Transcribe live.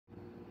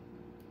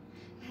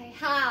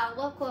Okay, hi,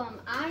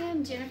 welcome. I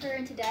am Jennifer,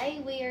 and today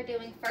we are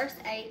doing first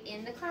aid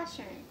in the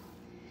classroom.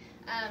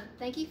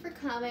 Thank you for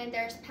coming.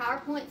 There's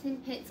PowerPoints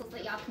and pencils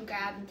that y'all can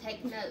grab and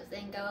take notes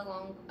and go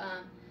along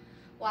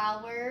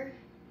while we're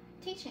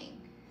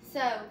teaching.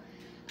 So,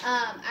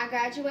 I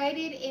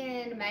graduated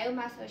in May with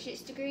my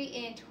associate's degree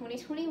in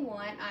 2021.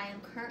 I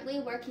am currently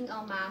working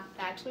on my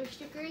bachelor's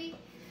degree.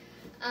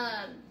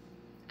 I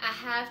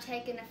have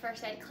taken a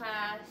first aid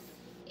class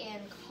in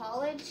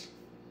college.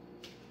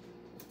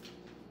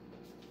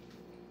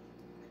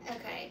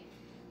 Okay,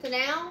 so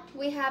now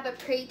we have a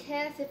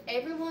pre-test. If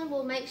everyone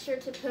will make sure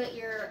to put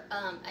your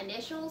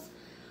initials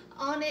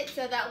on it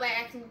so that way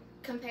I can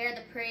compare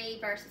the pre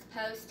versus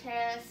post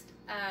test.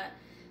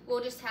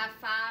 We'll just have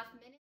 5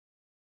 minutes.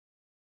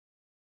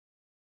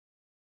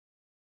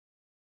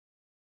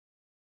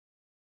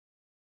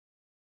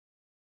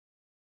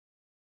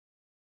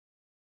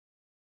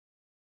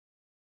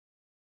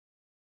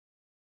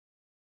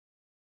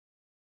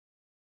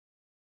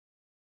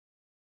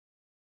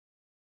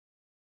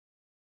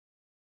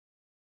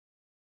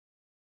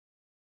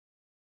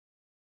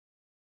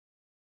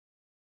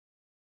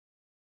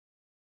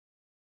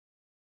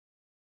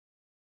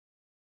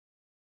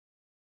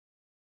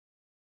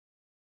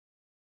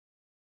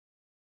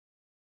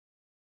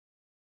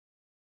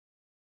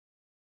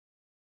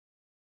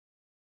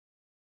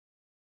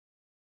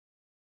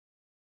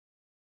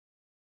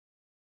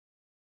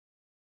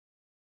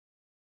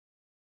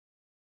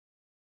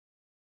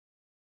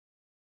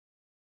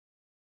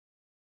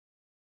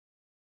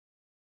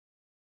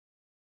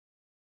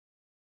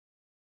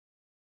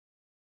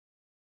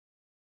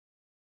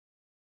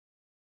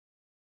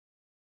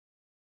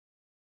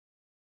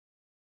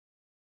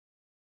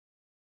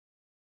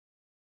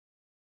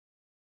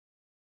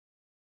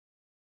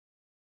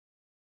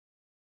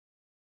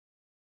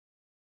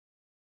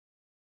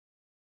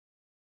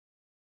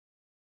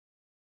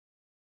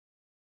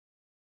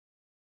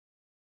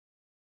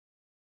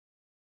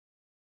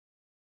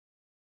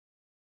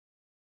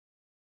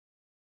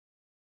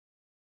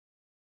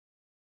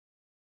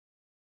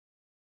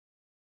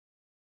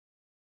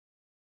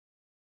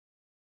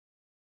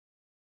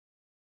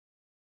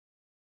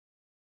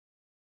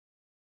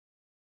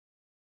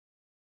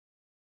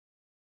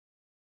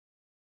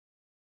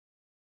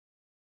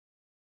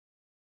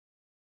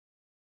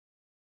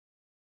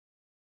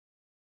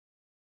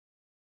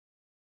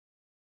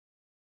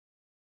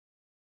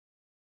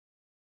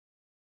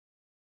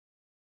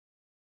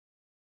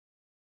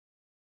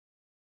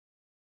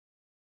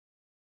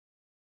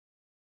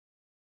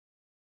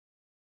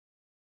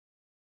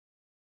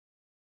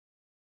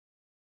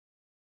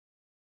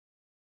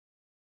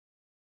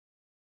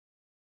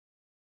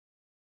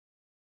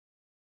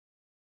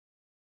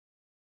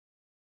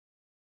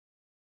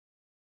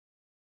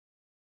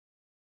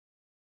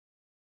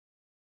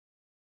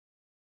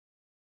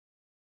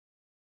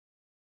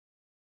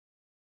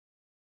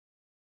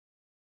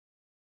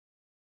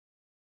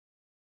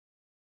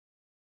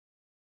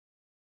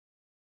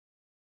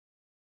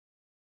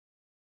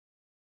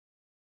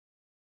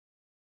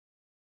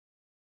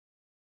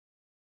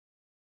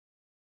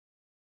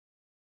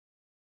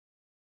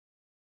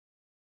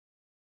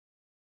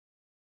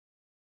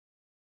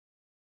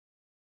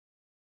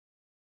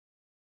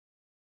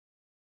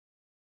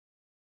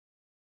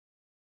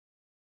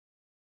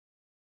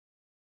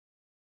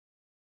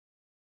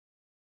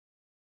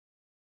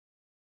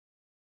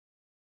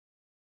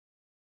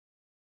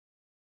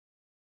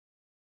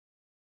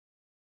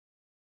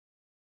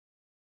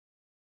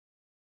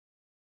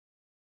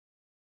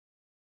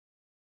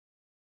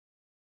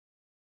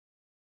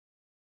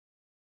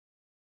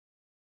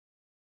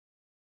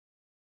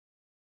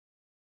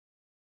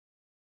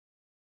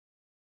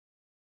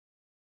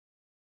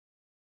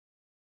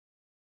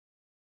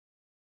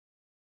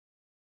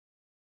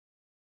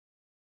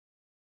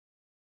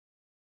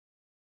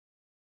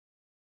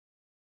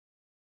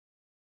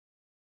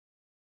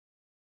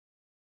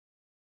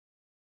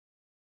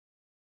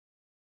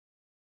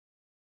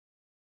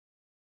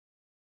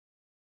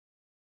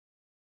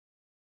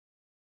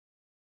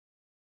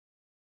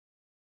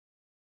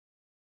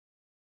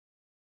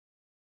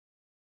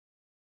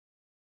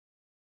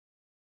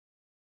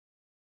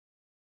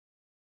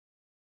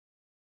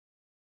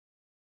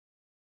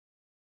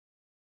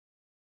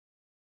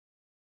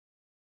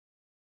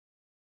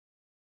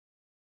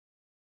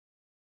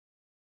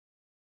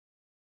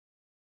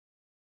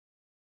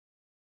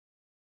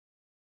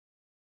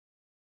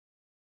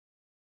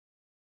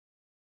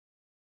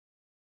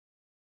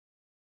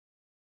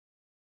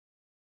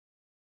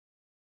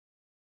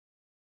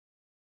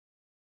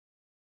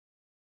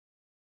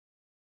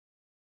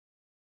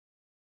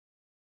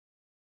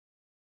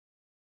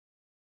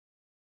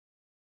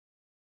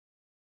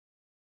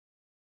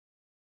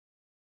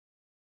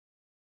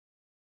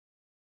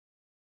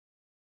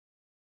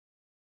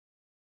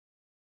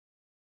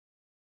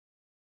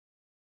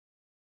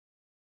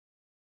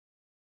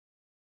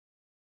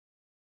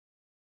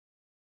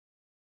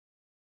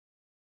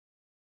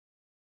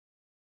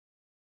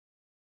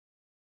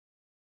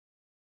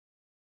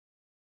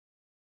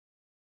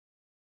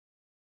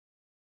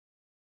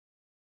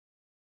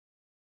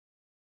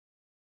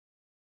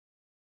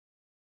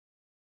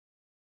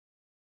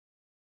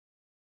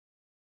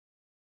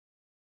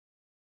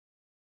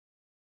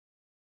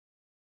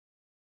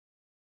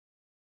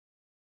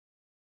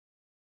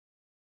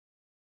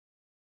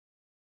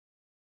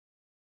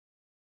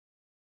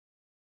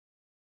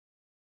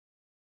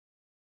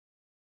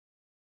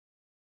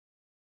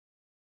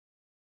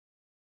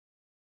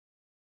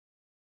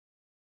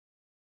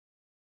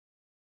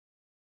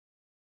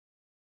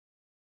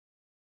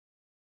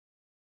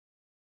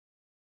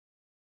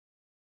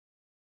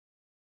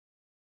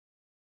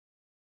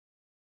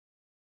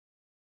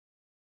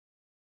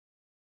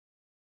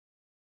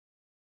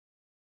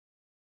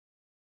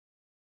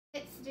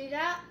 Let's do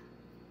that.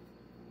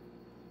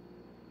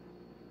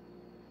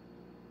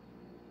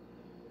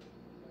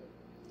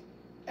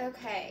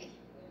 Okay.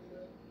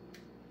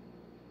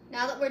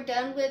 Now that we're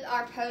done with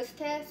our post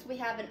test, we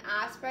have an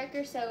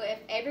icebreaker. So if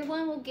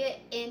everyone will get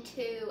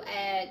into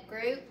a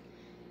group,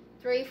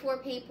 3 or 4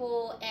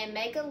 people, and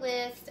make a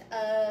list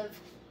of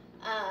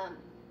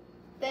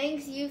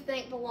things you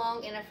think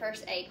belong in a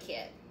first aid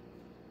kit.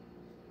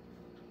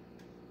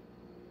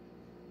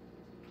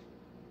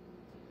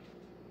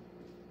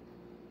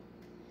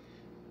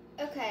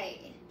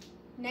 Okay,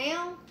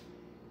 now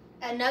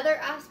another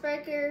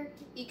icebreaker.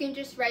 You can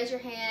just raise your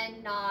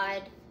hand,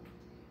 nod.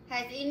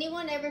 Has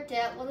anyone ever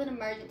dealt with an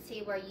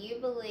emergency where you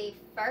believe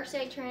first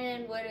aid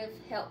training would have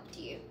helped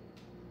you?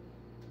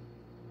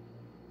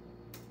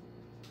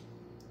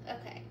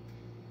 Okay,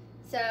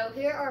 so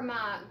here are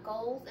my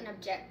goals and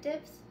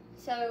objectives.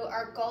 So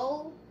our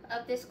goal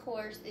of this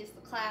course is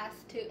the class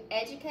to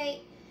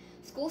educate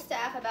school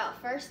staff about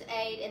first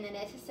aid and the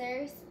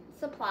necessary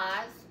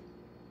supplies.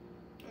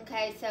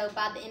 Okay, so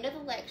by the end of the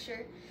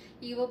lecture,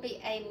 you will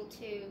be able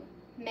to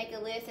make a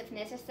list of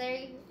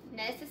necessary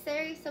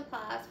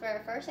supplies for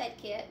a first aid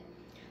kit,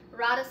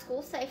 write a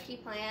school safety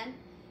plan,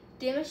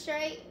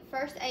 demonstrate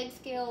first aid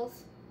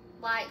skills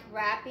like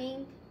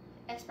wrapping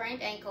a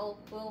sprained ankle.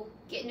 We'll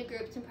get into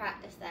groups and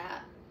practice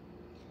that.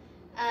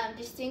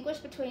 Distinguish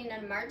between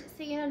an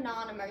emergency and a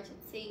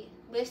non-emergency.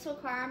 List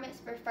requirements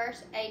for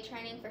first aid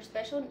training for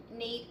special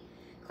need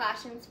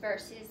classrooms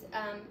versus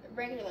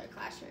regular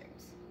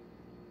classrooms.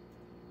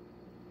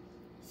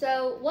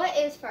 So what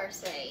is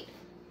first aid?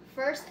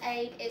 First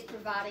aid is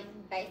providing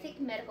basic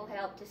medical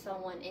help to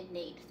someone in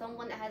need,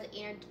 someone that has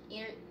an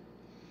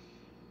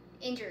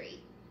injury.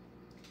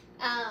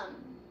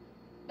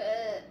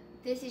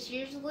 This is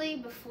usually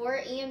before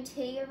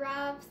EMT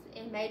arrives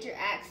in major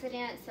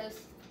accidents, so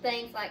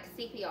things like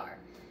CPR.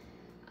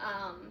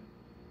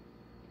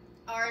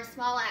 Or in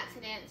small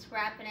accidents,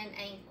 wrapping an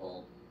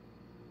ankle.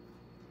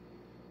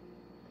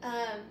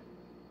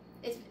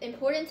 It's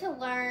important to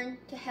learn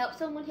to help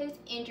someone who's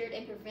injured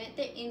and prevent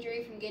their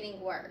injury from getting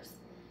worse.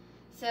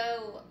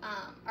 So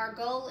our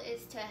goal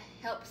is to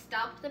help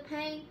stop the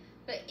pain,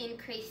 but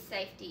increase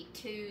safety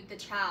to the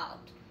child.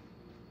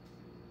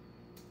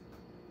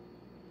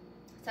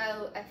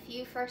 So a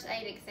few first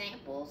aid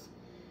examples: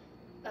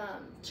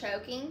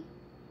 choking,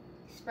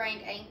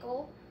 sprained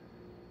ankle,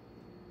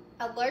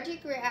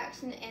 allergic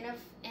reaction,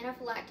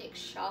 anaphylactic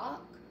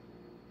shock,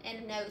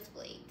 and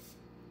nosebleeds.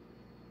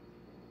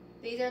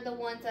 These are the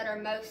ones that are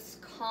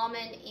most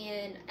common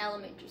in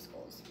elementary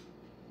schools.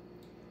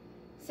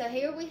 So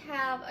here we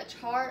have a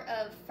chart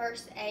of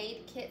first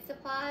aid kit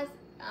supplies.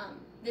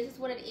 This is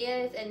what it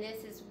is, and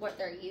this is what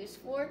they're used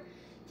for.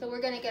 So we're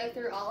going to go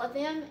through all of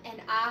them,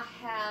 and I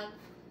have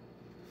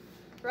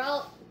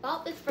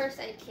bought this first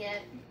aid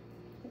kit.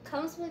 It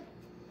comes with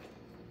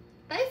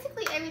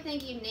basically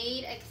everything you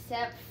need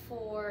except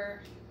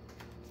for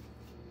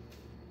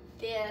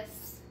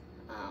this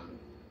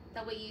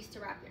that we use to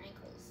wrap your ankles.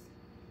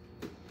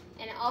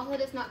 And it also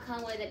does not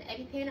come with an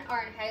EpiPen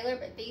or inhaler,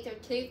 but these are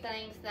 2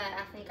 things that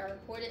I think are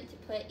important to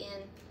put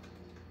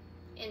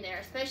in there,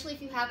 especially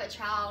if you have a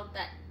child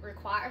that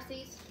requires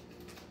these.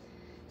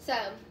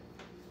 So,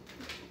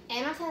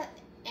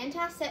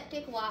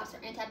 antiseptic wipes or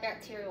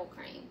antibacterial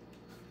cream.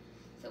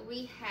 So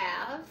we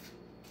have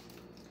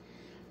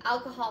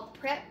alcohol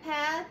prep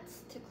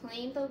pads to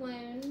clean the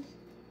wound,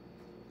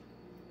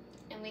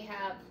 and we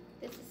have,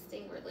 this is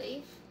sting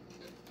relief,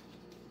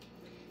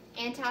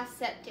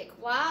 antiseptic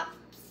wipes,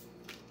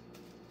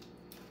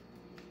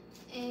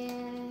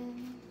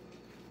 and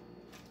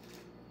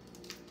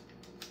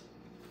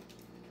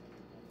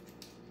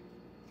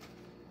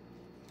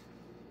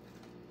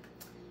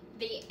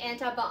the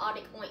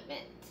antibiotic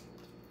ointment.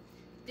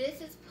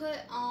 This is put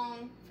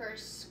on for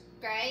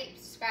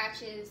scrapes,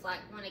 scratches,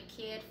 like when a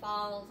kid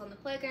falls on the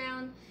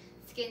playground,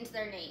 skin to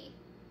their knee.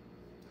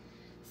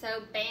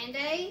 So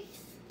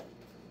Band-Aids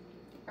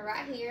are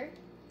right here.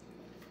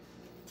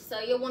 So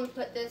you'll want to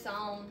put this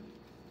on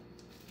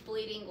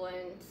bleeding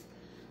wounds.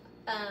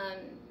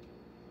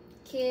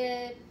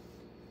 Kid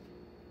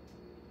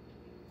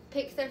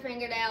picks their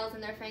fingernails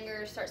and their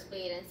finger starts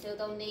bleeding, so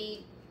they'll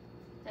need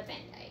a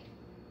Band-Aid.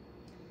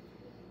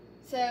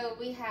 So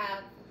we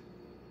have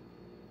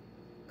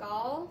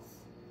gauze,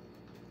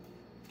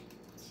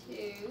 2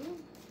 in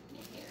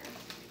here.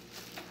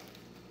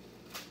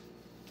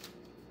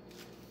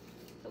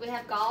 So we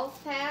have gauze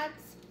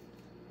pads,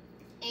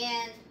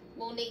 and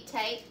we'll need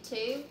tape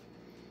too.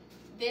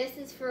 This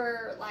is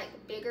for like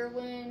bigger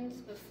wounds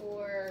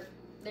before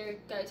they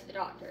go to the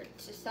doctor.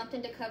 It's just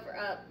something to cover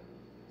up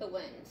the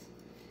wounds.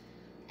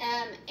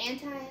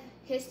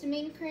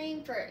 Antihistamine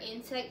cream for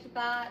insect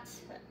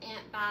bites,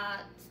 ant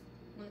bites.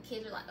 When the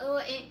kids are like, oh,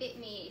 an ant bit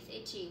me, it's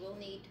itchy, we'll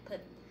need to put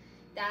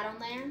that on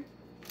there.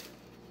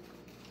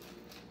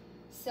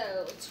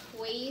 So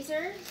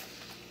tweezers.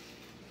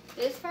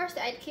 This first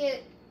aid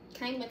kit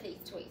came with these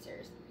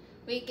tweezers.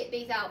 We get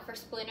these out for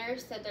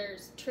splinters. So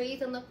there's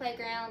trees on the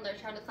playground, they're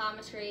trying to climb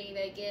a tree,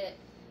 they get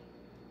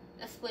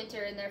a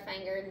splinter in their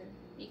finger, and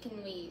you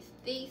can use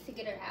these to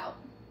get it out.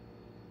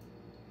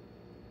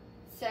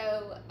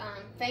 So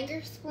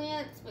finger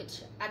splints,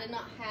 which I did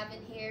not have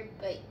in here,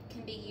 but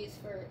can be used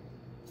for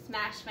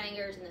smash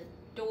fingers in the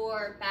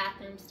door,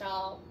 bathroom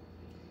stall.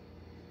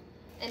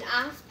 An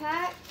ice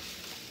pack.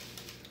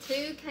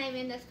 2 came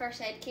in this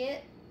first aid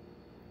kit.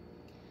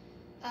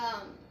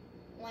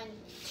 When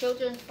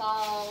children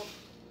fall,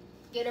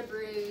 get a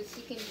bruise,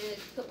 you can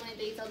just put one of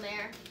these on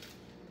there.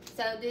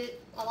 So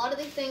a lot of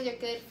these things are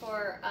good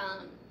for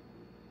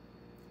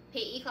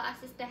PE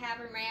classes to have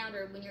around,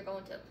 or when you're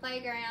going to a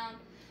playground,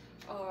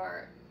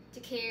 or to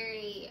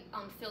carry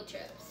on field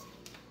trips.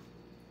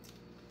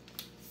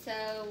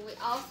 So we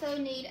also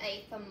need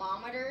a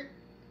thermometer.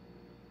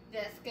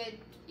 That's good.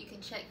 You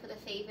can check for the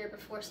fever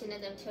before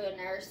sending them to a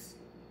nurse.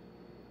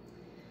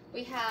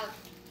 We have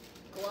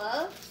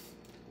gloves.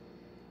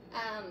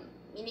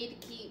 You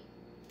need to keep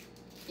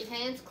your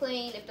hands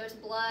clean. If there's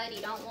blood,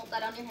 you don't want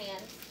that on your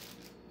hands.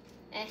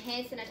 And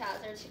hand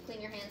sanitizer to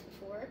clean your hands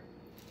before.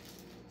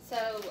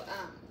 So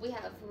we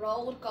have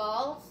rolled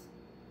gauze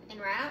and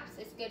wraps.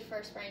 It's good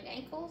for sprained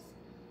ankles.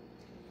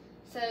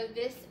 So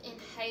this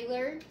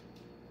inhaler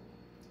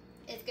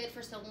is good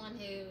for someone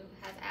who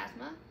has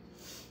asthma.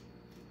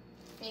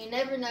 And you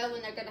never know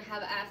when they're going to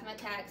have an asthma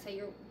attack, so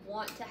you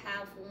want to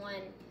have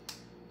one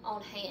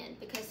on hand,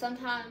 because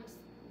sometimes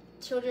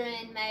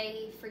children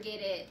may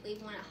forget it,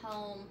 leave one at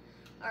home,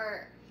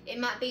 or it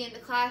might be in the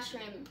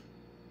classroom,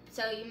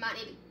 so you might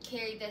need to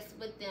carry this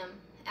with them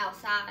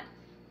outside,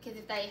 because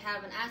if they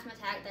have an asthma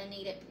attack, they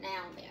need it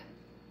now and then.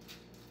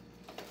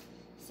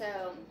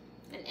 So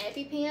an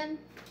EpiPen.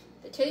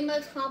 The 2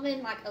 most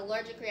common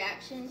allergic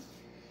reactions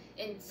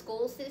in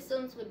school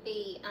systems would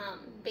be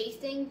bee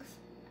stings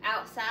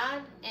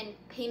outside and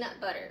peanut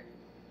butter.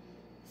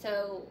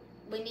 So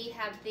we need to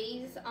have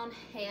these on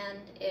hand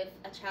if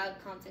a child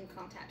comes in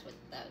contact with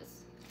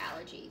those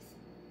allergies.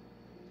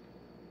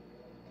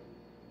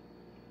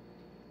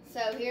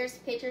 So here's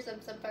pictures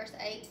of some first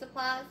aid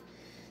supplies.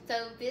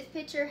 So this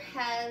picture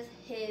has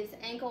his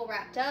ankle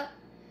wrapped up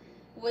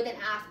with an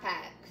ice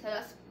pack. So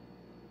that's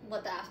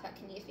what the ice pack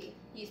can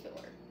use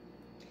for.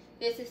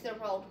 This is the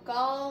rolled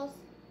gauze,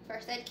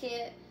 first aid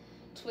kit,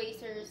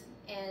 tweezers,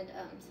 and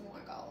some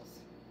more gauze.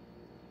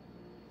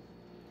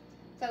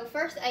 So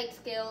first aid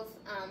skills,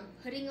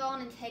 putting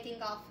on and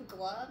taking off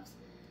gloves.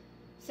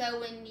 So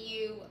when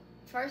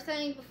first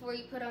thing before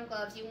you put on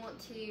gloves, you want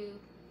to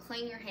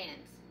clean your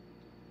hands.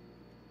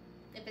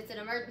 If it's an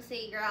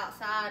emergency, you're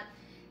outside,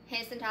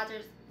 hand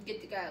sanitizer's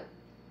good to go.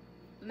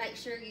 Make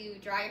sure you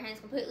dry your hands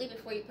completely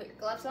before you put your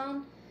gloves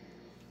on.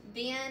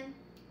 Then,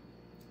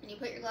 when you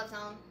put your gloves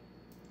on,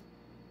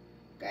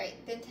 great.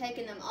 Then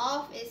taking them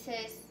off, it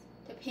says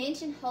to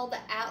pinch and hold the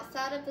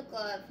outside of the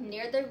glove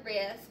near the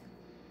wrist.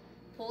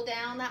 Pull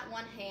down that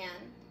one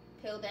hand,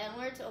 peel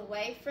downwards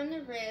away from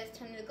the wrist,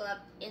 turn the glove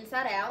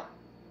inside out.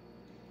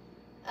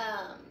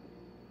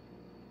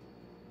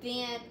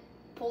 Then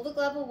pull the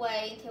glove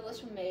away until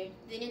it's removed.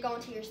 Then you're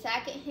going to your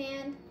second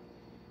hand,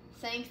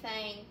 same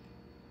thing.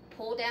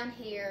 Pull down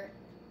here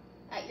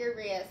at your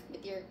wrist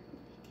with your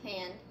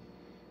hand.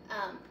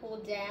 Pull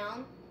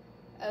down,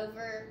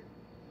 over,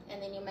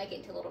 and then you'll make it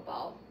into a little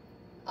ball.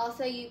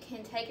 Also, you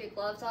can take your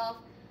gloves off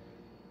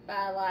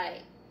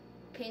by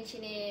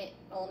pinching it,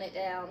 rolling it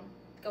down,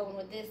 going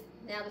with this.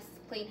 Now this is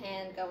a clean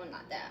hand, going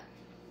like that.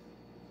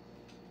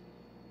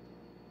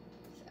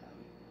 So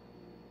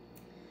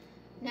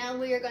now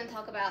we are going to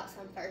talk about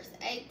some first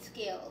aid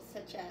skills,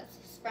 such as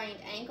sprained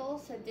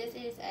ankles. So this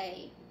is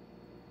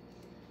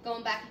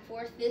going back and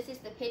forth. This is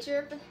the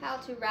picture of how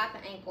to wrap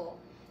an ankle.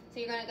 So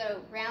you're going to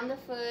go around the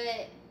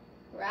foot,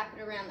 wrap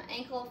it around the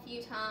ankle a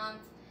few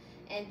times,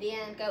 and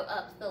then go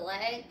up the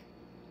leg.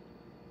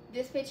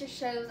 This picture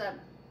shows a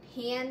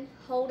pin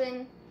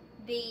holding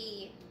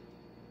the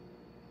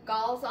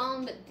gauze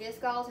on, but this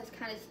gauze is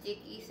kind of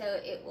sticky, so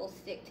it will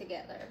stick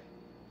together.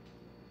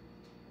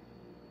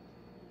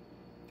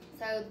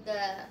 So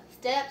the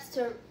steps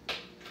to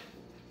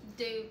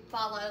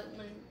follow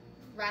when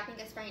wrapping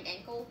a sprained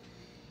ankle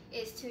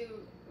is to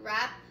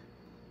wrap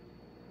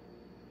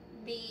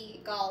the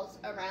gauze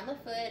around the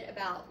foot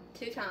about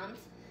 2 times.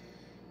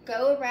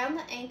 Go around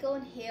the ankle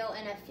and heel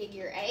in a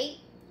figure 8.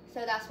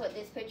 So that's what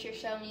this picture is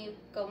showing you,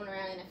 going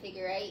around in a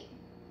figure 8.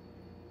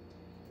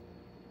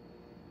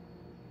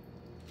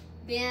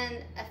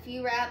 Then a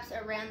few wraps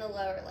around the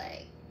lower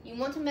leg. You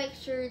want to make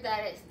sure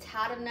that it's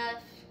tight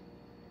enough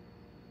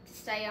to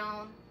stay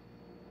on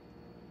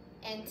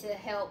and to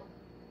help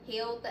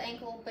heal the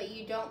ankle, but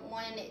you don't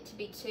want it to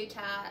be too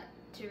tight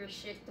to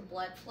restrict the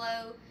blood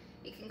flow.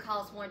 It can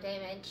cause more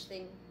damage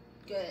than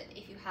good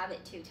if you have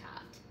it too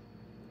tight.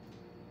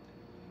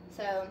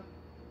 So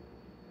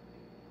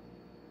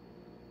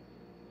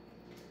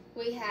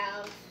we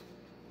have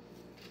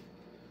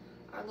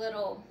our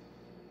little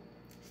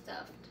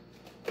stuffed,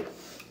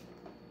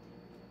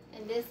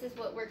 and this is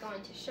what we're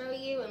going to show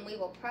you, and we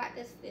will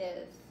practice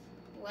this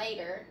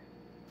later,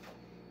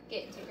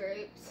 get into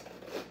groups,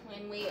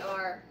 when we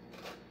are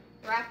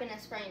wrapping a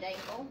sprained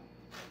ankle.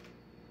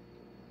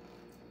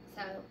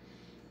 So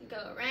you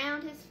go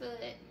around his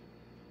foot,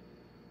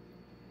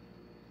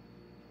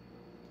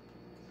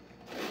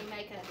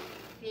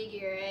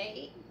 figure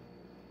 8.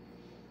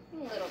 A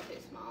little too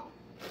small.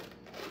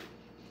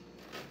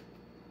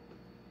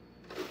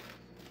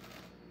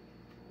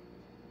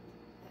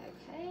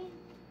 Okay.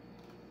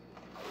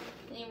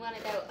 Then you want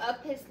to go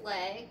up his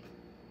leg.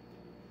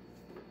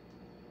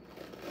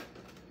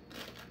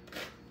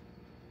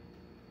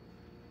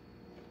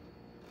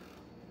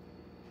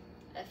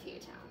 A few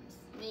times.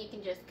 Then you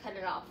can just cut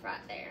it off right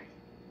there.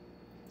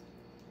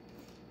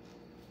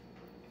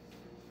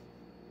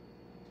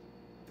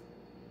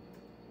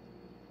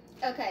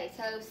 Okay,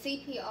 so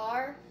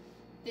CPR,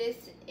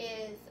 this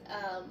is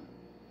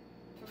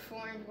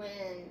performed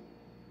when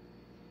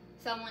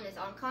someone is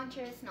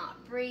unconscious,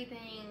 not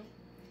breathing.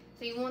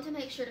 So you want to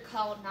make sure to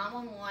call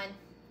 911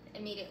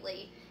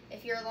 immediately.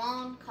 If you're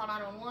alone, call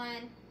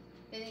 911,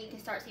 then you can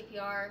start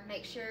CPR.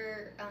 Make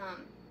sure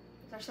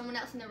if there's someone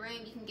else in the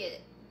room, you can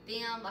get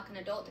them, like an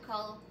adult, to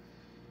call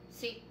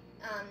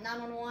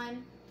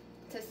 911.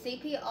 So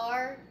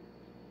CPR,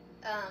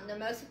 the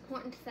most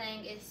important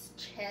thing is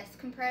chest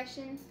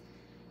compressions.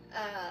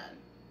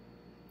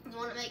 You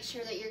want to make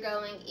sure that you're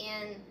going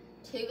in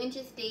 2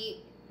 inches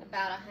deep,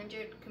 about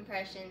 100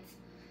 compressions.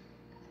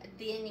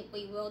 Then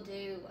we will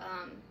do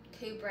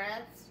 2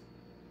 breaths.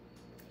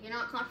 If you're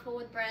not comfortable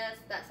with breaths,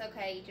 that's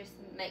okay. You just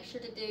make sure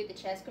to do the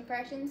chest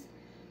compressions.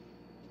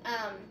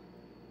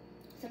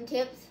 Some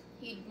tips: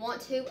 you'd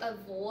want to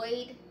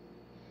avoid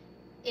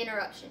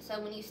interruption. So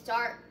when you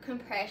start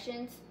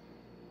compressions,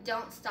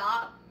 don't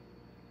stop.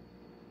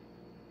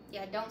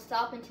 Yeah, don't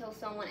stop until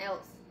someone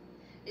else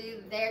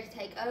is there to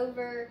take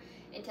over,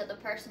 until the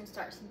person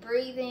starts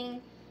breathing.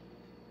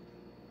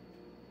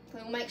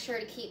 We'll make sure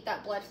to keep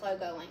that blood flow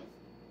going.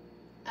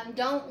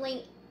 Don't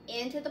lean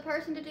into the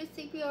person to do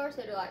CPR,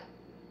 so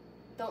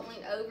don't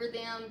lean over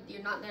them.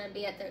 You're not going to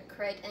be at the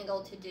correct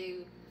angle to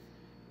do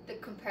the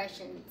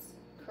compressions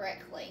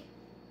correctly.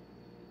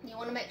 You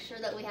want to make sure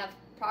that we have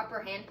proper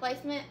hand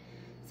placement.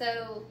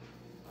 So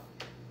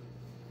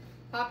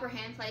proper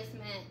hand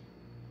placement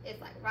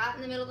is like right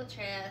in the middle of the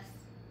chest,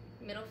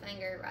 middle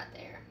finger right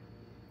there.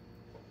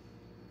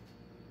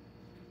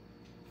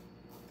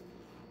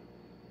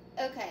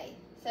 Okay,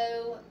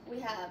 so we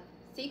have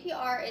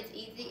CPR is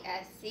easy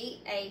as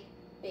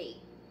CAB.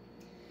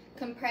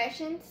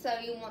 Compressions, so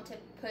you want to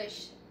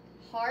push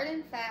hard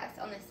and fast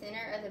on the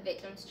center of the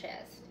victim's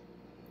chest.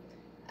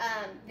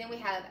 Then we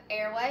have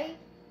airway.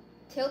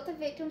 Tilt the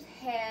victim's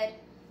head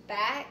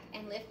back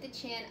and lift the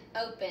chin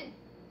open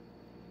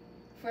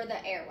for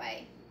the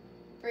airway.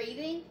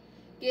 Breathing,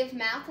 give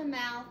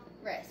mouth-to-mouth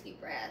rescue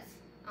breaths.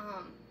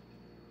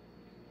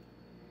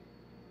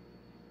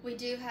 We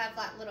do have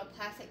like little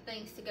plastic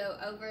things to go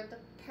over the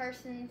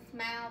person's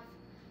mouth.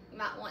 You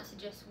might want to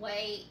just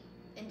wait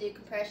and do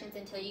compressions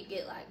until you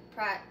get like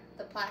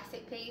the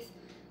plastic piece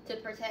to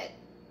protect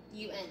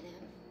you and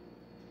them.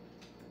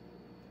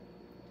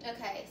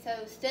 Okay,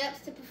 so steps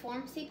to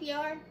perform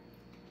CPR.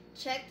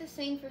 Check the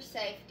scene for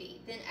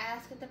safety. Then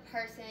ask the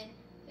person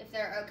if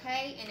they're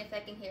okay and if they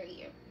can hear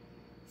you.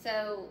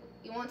 So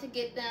you want to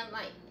get them,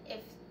 like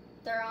if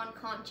they're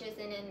unconscious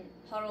and in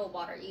puddle of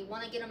water, you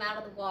want to get them out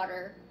of the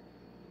water.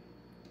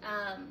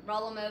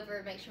 Roll them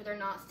over, make sure they're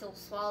not still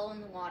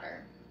swallowing the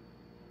water.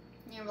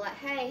 And you're like,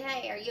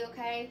 hey, are you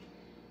okay?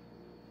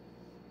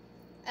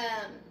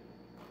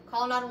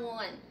 Call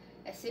 911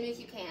 as soon as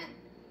you can.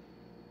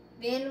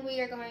 Then we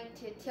are going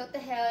to tilt the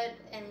head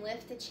and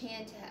lift the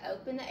chin to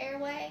open the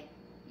airway.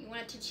 You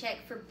want to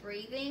check for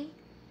breathing.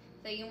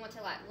 So you want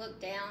to like look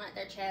down at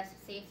their chest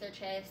to see if their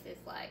chest is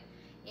like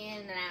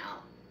in and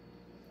out.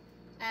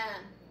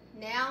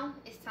 Now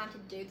it's time to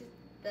do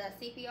the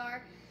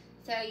CPR.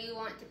 So you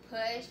want to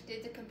push,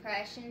 do the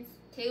compressions,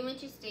 2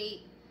 inches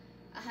deep,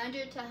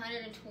 100 to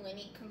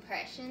 120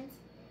 compressions.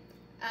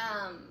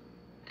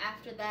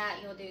 After that,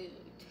 you'll do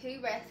 2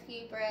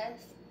 rescue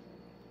breaths.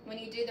 When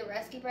you do the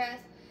rescue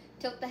breaths,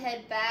 tilt the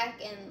head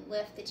back and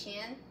lift the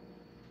chin.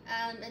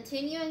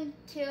 Continue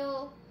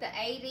until the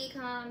AD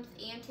comes,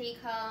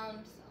 EMT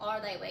comes, or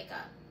they wake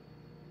up.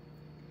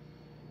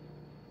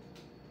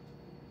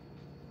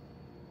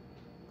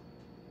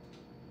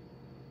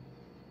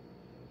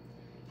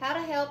 How to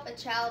help a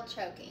child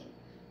choking.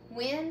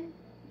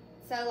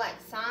 So like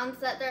signs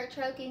that they're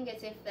choking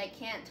is if they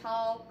can't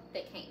talk,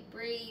 they can't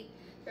breathe,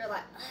 they're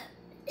like,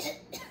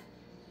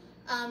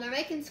 they're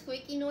making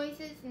squeaky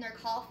noises and they're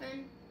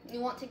coughing. You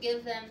want to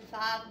give them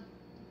 5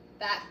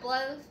 back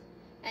blows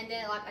and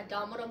then like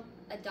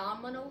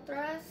abdominal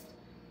thrust,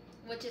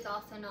 which is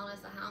also known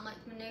as the Heimlich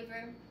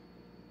maneuver.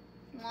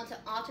 You want to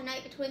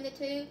alternate between the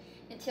 2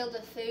 until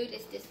the food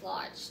is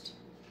dislodged.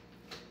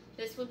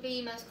 This would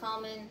be most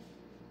common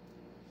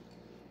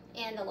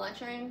in the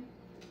lunchroom.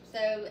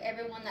 So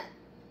everyone that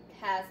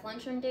has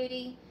lunchroom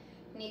duty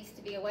needs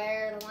to be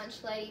aware. The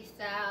lunch lady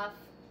staff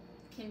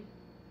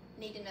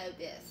need to know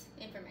this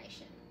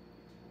information.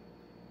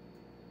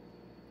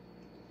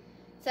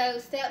 So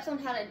steps on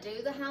how to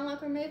do the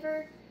Heimlich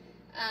maneuver.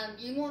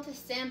 You want to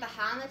stand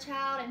behind the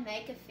child and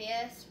make a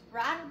fist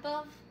right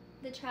above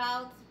the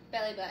child's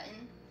belly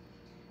button.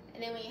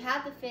 And then when you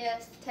have the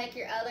fist, take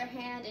your other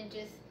hand and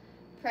just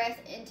press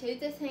into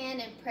this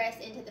hand and press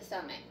into the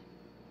stomach.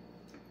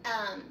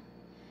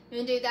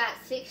 You're going to do that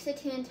 6 to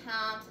 10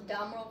 times,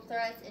 abdominal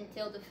thrust,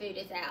 until the food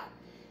is out.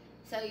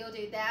 So you'll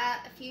do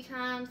that a few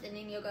times, and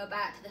then you'll go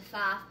back to the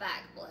 5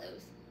 back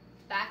blows,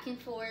 back and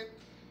forth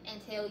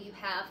until you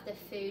have the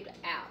food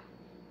out.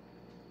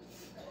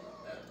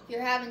 If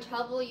you're having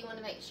trouble, you want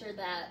to make sure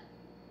that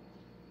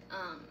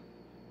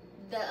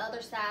the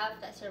other staff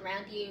that's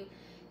around you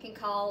can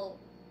call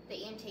the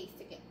EMTs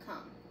to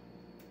come.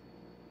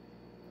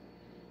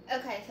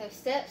 Okay, so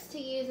steps to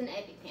use an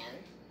EpiPen.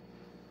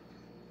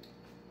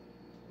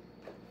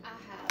 I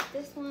have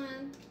this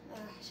one. I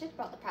should have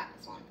brought the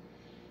practice one.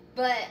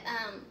 But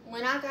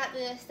when I got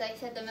this, they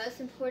said the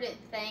most important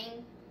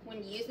thing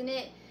when using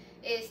it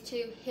is to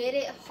hit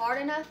it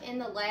hard enough in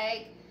the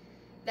leg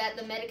that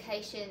the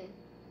medication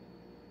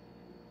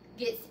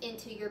gets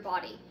into your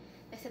body.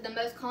 They said the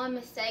most common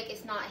mistake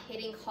is not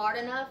hitting hard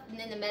enough, and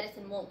then the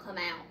medicine won't come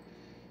out.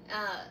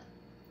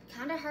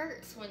 Kind of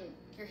hurts when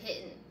you're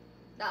hitting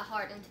that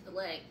hard into the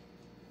leg.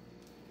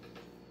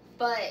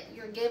 But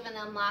you're giving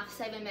them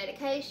life-saving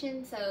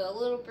medication, so a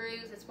little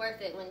bruise is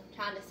worth it when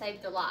trying to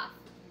save their life.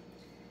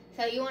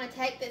 So you want to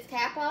take this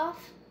cap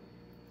off,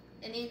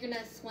 and then you're going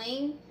to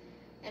swing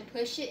and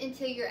push it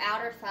into your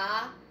outer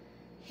thigh.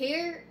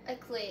 Hear a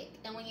click,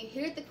 and when you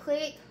hear the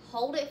click,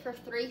 hold it for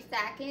 3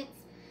 seconds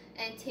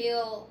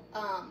until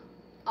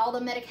all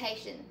the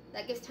medication,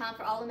 that gives time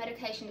for all the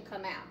medication to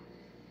come out.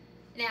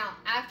 Now,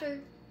 after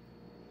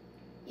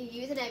you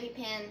use an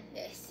EpiPen,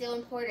 it's still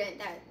important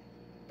that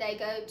they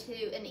go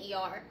to an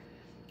ER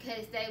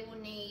because they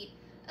will need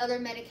other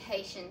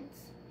medications.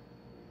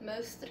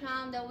 Most of the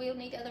time, they will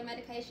need other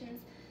medications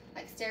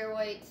like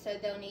steroids, so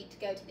they'll need to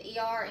go to the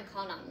ER and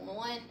call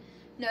 911,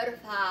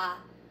 notify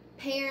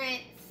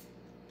parents.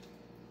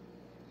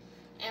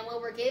 And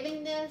when we're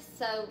giving this,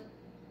 so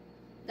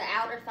the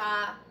outer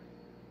thigh,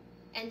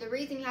 and the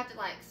reason you have to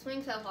like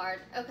swing so hard,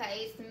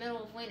 okay, it's the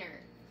middle of winter.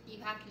 You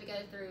have to go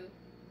through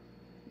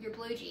your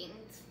blue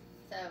jeans,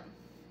 so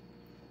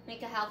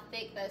think of how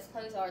thick those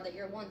clothes are that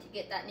you're wanting to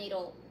get that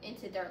needle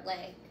into their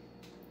leg.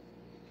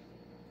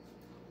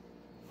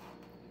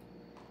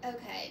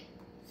 Okay,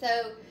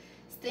 so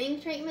sting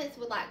treatments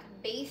with like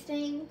bee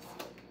stings,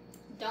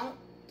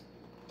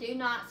 do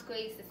not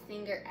squeeze the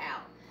stinger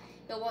out.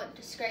 You'll want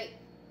to scrape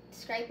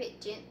it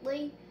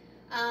gently.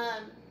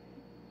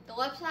 The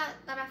website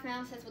that I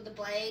found says with the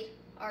blade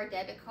or a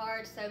debit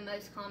card, so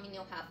most common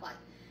you'll have like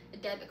a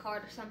debit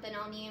card or something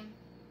on you,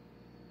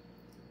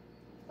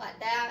 like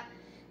that.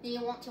 Then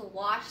you want to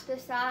wash the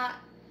site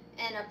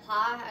and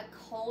apply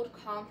a cold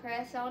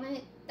compress on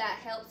it. That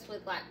helps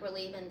with like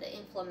relieving the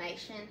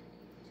inflammation.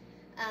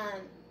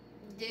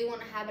 Do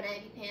want to have an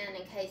EpiPen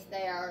in case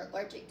they are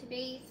allergic to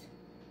bees,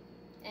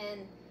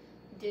 and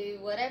do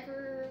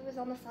whatever was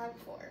on the side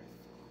before.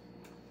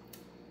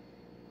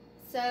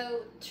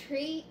 So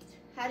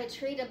how to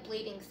treat a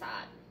bleeding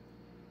side.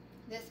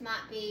 This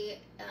might be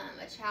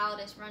a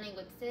child is running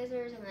with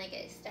scissors and they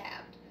get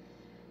stabbed.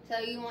 So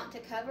you want to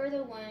cover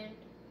the wound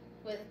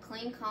with a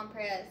clean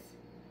compress,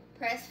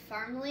 press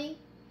firmly.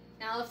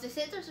 Now if the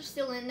scissors are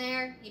still in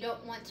there, you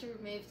don't want to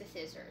remove the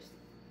scissors.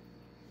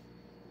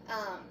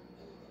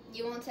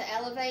 You want to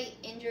elevate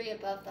injury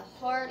above the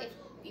heart if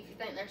you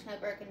think there's no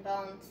broken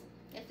bones,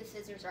 if the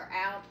scissors are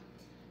out.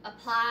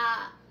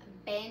 Apply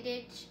a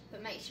bandage,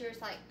 but make sure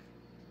it's like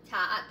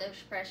tight, there's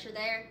pressure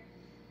there,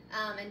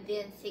 and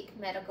then seek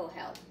medical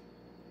help.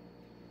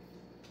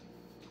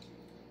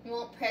 You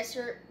want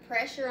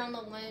pressure on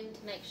the wound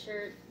to make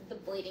sure the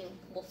bleeding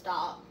will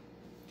stop.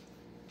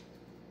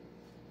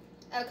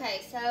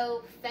 Okay,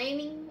 so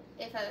fainting,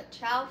 if a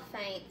child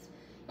faints,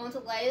 you want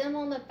to lay them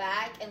on the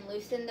back and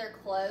loosen their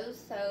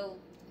clothes, so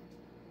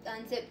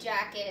unzip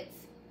jackets.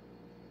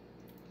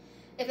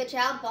 If a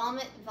child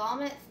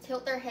vomits,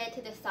 tilt their head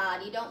to the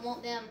side. You don't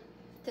want them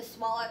to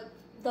swallow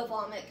the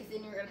vomit because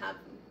then you're going to have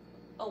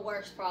a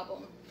worse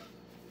problem.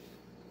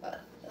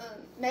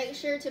 Make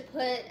sure to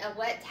put a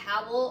wet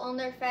towel on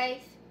their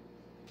face.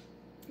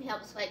 It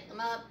helps wake them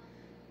up.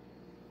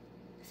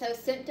 So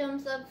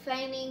symptoms of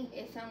fainting,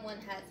 if someone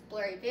has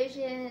blurry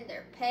vision,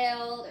 they're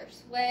pale, they're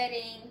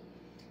sweating,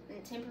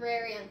 and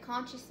temporary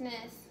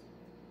unconsciousness.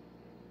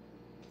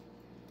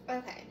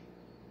 Okay,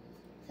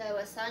 so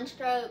a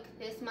sunstroke,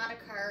 this might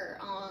occur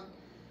on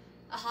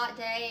a hot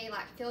day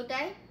like field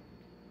day.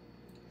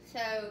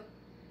 So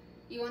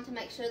you want to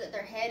make sure that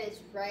their head is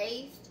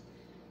raised.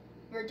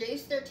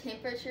 Reduce their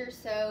temperature,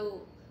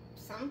 so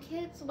some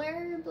kids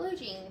wear blue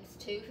jeans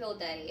to field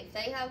day. If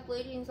they have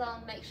blue jeans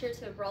on, make sure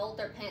to roll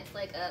their pants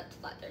leg up to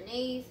like their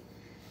knees.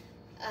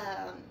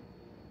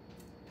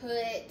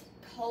 Put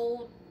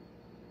cold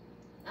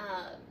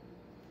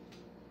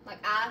like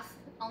ice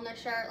on their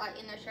shirt, like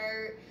in their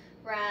shirt,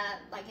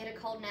 like get a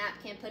cold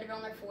napkin, put it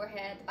on their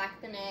forehead, the back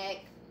of the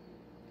neck.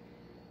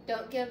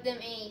 Don't give them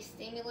any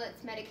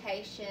stimulants,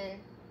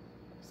 medication.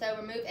 So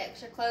remove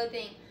extra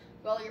clothing.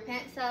 Roll your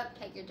pants up,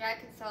 take your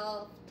jackets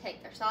off,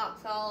 take their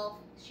socks off,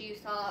 shoe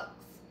socks.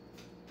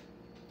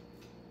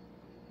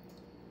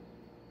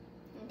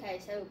 Okay,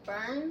 so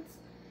burns.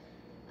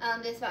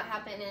 This about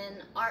happened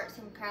in arts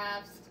and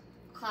crafts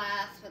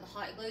class with a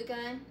hot glue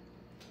gun.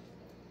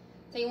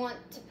 So you want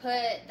to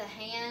put the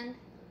hand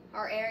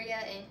or area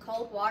in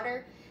cold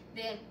water,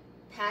 then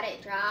pat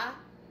it dry,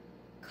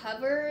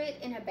 cover it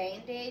in a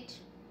bandage.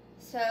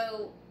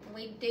 So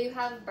we do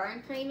have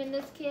burn cream in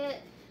this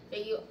kit,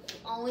 but you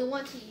only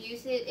want to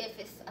use it if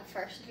it's a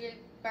first degree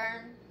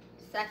burn.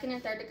 Second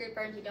and third degree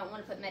burns, you don't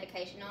want to put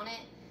medication on it.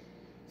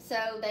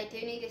 So they do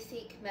need to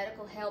seek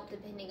medical help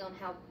depending on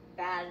how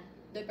bad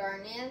the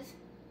burn is.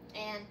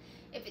 And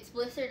if it's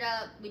blistered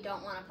up, we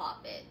don't want to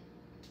pop it.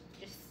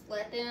 Just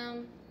let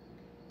them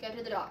go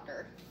to the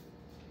doctor.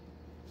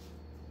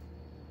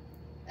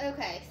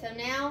 Okay, so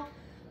now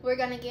we're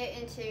going to get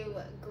into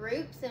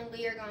groups, and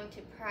we are going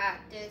to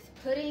practice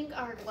putting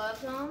our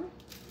gloves on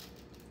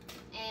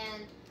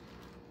and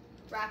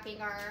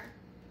wrapping our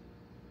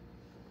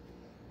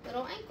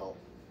little ankle.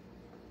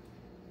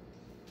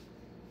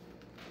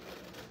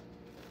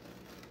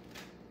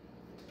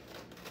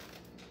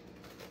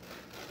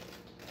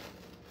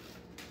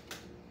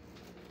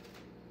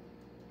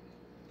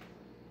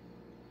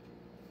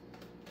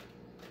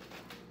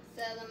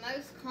 So the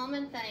most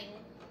common thing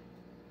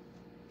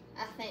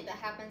I think that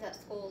happens at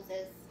schools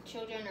is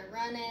children are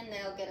running,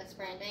 they'll get a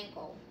sprained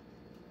ankle.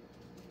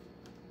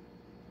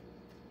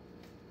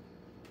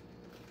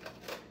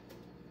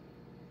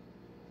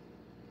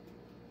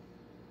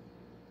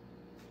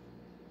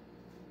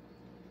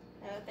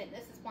 I think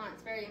this is why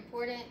it's very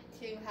important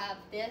to have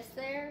this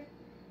there.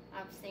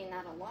 I've seen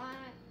that a lot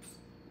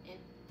in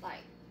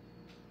like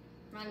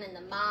running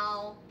the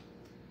mile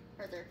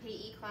for their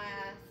PE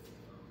class.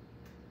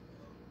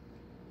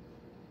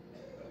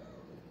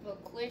 We'll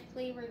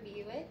quickly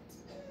review it.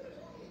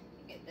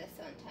 Get this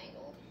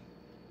untangled.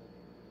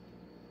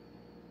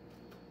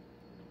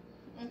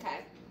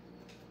 Okay.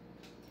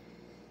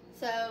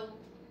 So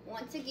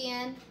once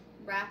again,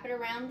 wrap it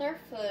around their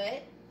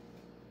foot.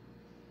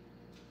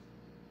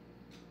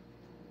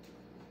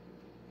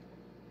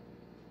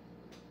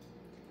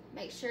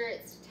 Make sure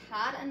it's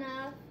tight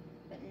enough,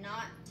 but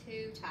not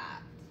too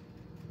tight.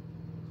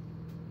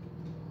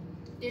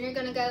 Then you're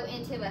going to go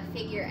into a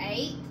figure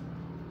 8.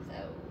 So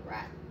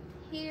right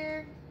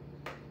here,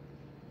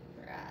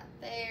 right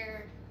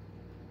there.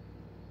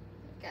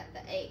 Got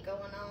the 8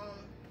 going on.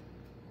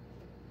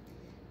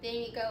 Then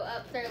you go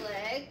up their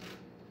leg.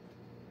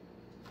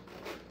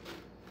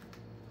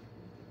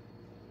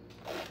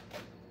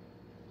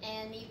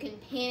 And you can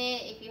pin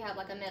it if you have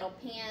like a metal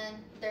pin.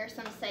 There's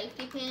some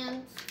safety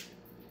pins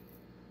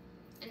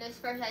in this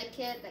first aid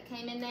kit that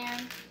came in there.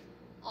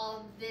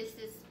 All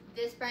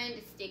this brand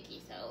is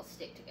sticky, so it'll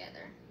stick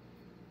together.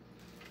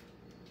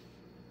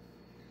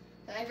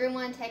 So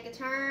everyone take a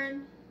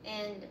turn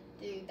and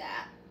do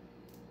that.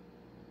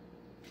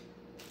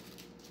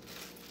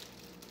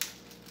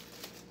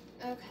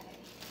 Okay.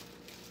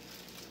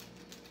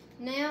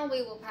 Now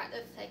we will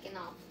practice taking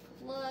off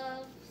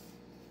gloves.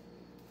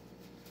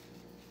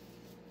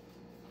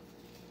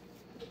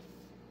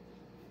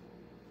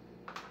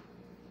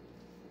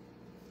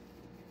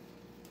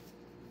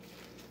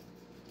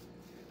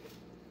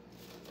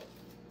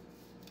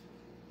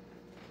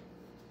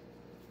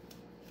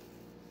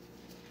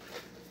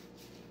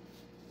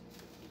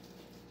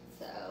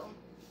 So,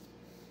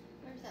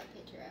 where's that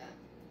picture at?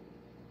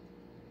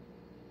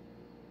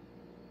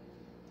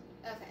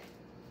 Okay.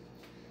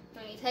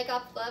 When you take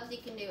off gloves, you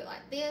can do it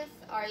like this,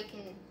 or you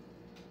can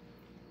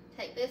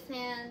take this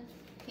hand,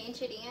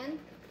 pinch it in,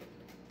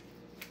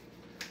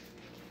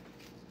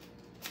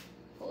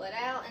 pull it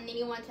out, and then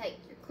you want to take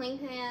your clean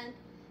hand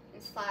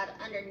and slide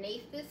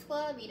underneath this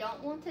glove. You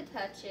don't want to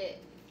touch it,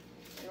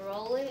 and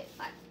roll it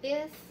like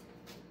this,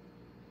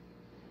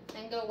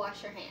 and go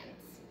wash your hands.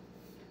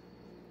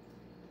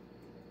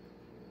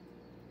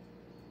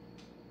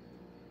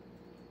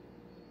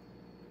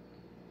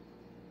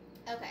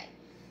 Okay,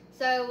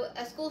 so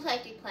a school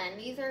safety plan.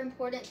 These are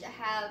important to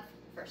have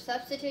for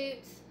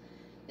substitutes.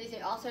 These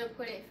are also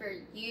important for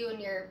you and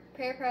your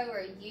parapro,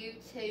 or you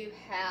to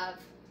have.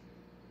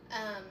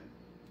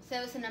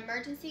 So it's an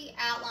emergency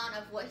outline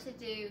of what to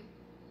do.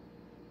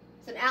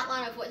 It's an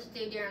outline of what to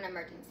do during an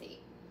emergency.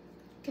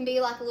 It can be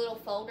like a little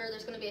folder.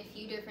 There's going to be a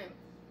few different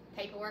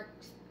paperwork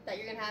that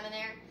you're going to have in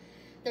there.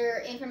 There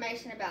are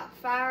information about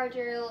fire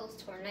drills,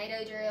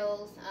 tornado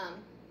drills,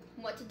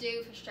 what to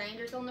do for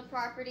strangers on the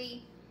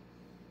property.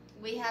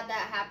 We had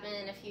that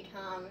happen a few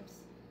times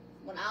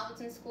when I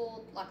was in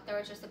school. Like, there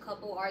was just a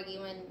couple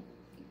arguing.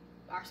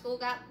 Our school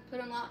got put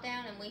on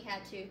lockdown, and we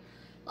had to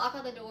lock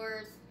all the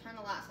doors, turn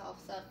the lights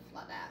off, stuff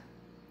like that.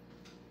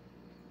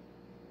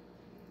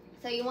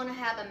 So you want to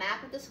have a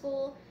map of the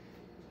school.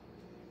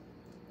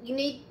 You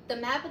need the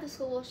map of the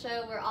school will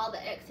show where all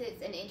the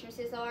exits and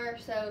entrances are.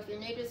 So if you're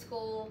new to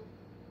school,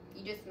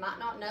 you just might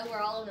not know where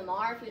all of them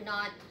are if you're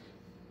not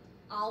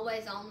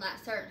always on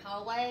that certain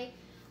hallway,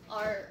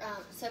 or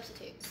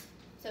substitutes.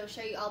 So it'll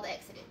show you all the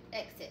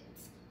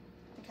exits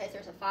in case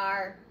there's a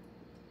fire.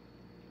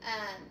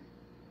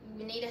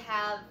 We need to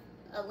have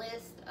a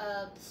list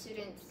of the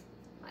students'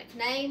 like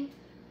name,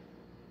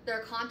 their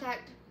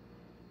contact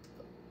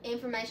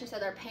information, so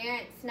their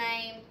parents'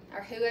 name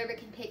or whoever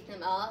can pick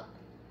them up,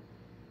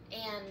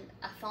 and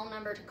a phone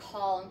number to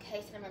call in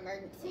case of an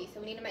emergency. So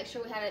we need to make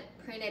sure we have it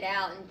printed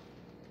out and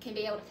can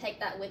be able to take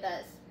that with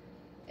us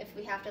if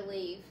we have to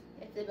leave.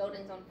 If the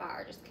building's on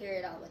fire, just carry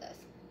it all with us.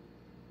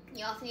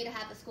 You also need to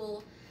have the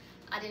school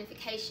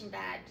identification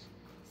badge.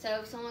 So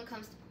if someone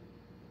comes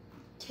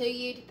to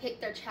you to pick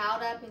their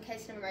child up in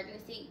case of an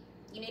emergency,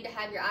 you need to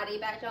have your ID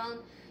badge on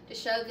to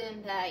show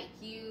them that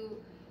you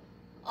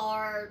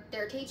are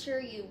their teacher,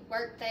 you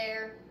work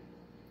there.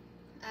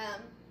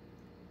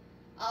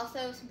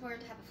 Also, it's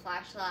important to have a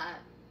flashlight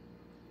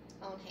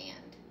on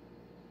hand.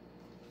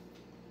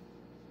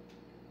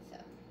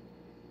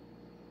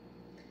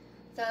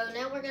 So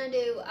now we're going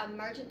to do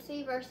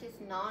emergency versus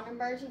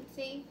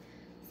non-emergency.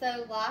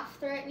 So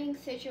life-threatening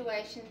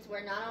situations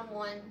where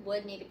 911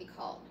 would need to be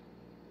called.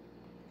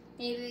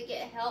 You need to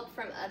get help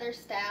from other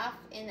staff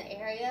in the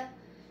area.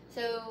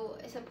 So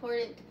it's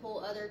important to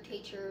pull other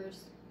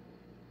teachers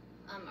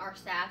or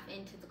staff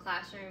into the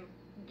classroom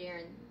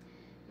during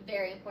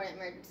very important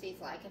emergencies,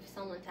 like if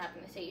someone's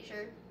having a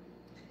seizure.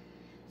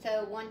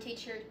 So one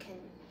teacher can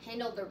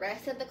handle the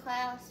rest of the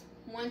class,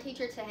 one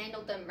teacher to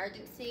handle the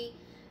emergency,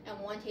 and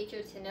one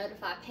teacher to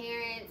notify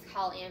parents,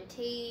 call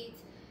EMTs,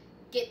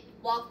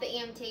 walk the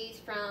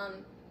EMTs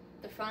from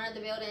the front of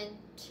the building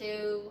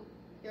to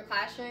your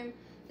classroom.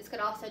 This could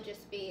also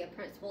just be a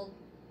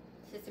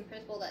assistant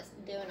principal that's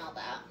doing all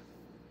that.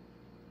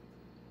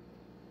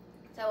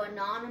 So a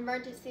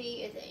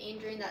non-emergency is an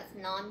injury that's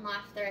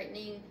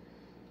non-life-threatening,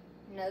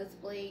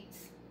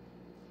 nosebleeds.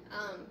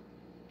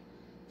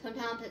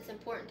 Sometimes it's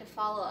important to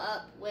follow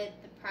up with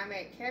the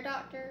primary care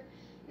doctor.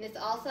 And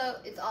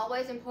it's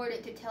always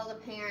important to tell the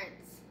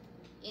parents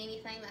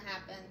anything that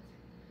happens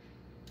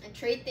and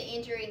treat the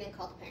injury and then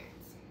call the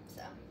parents.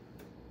 So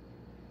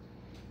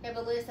we have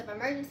a list of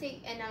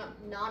emergency and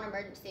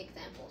non-emergency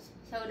examples.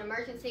 So an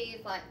emergency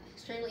is like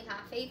extremely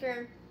high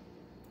fever,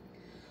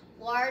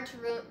 large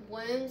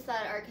wounds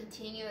that are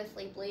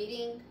continuously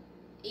bleeding,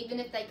 even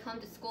if they come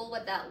to school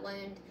with that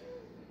wound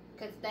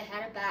because they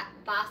had a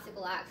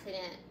bicycle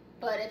accident.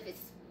 But if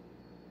it's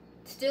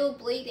still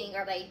bleeding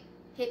or they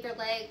hit their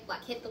leg,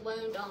 like hit the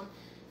wound on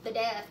the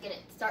desk and it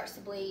starts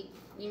to bleed,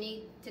 you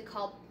need to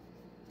call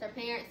their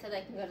parents so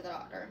they can go to the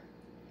doctor.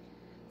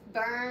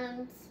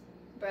 Burns,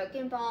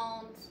 broken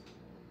bones,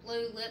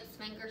 blue lips,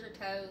 fingers, or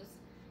toes,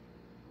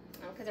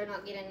 because they're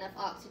not getting enough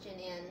oxygen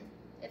in.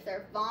 If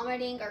they're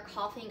vomiting or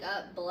coughing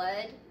up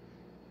blood,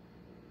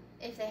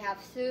 if they have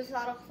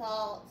suicidal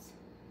thoughts,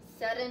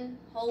 sudden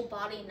whole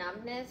body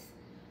numbness,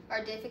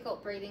 or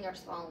difficult breathing or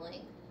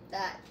swallowing,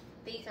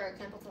 these are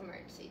examples of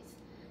emergencies.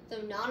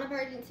 So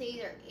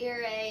non-emergencies are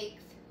earaches,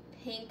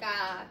 pink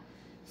eye,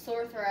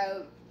 sore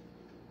throat.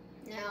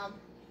 Now,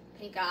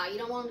 pink eye, you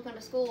don't want them to come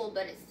to school,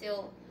 but it's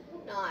still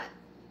not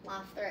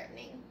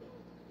life-threatening.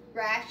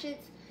 Rashes.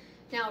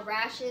 Now,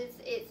 rashes,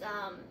 it's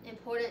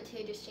important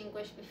to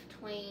distinguish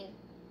between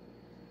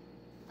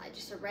like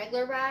just a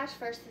regular rash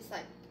versus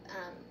like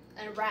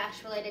a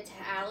rash related to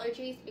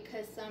allergies,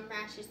 because some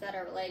rashes that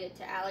are related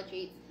to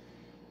allergies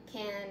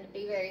can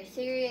be very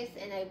serious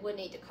and they would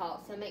need to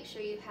call. So make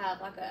sure you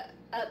have like a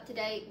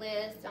up-to-date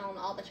list on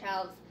all the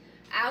child's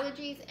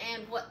allergies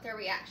and what their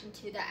reaction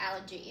to the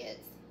allergy is.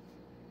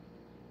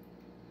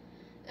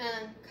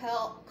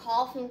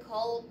 Cough and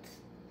colds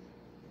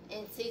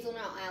and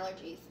seasonal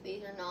allergies,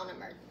 these are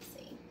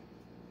non-emergency.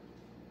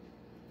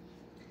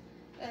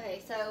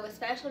 Okay, so a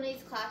special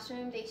needs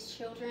classroom, these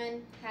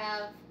children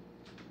have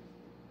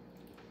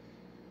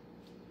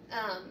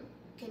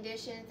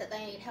conditions that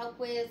they need help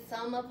with.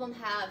 Some of them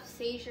have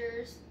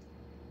seizures,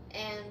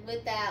 and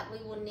with that we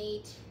will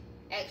need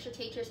extra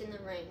teachers in the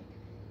room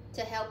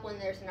to help when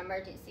there's an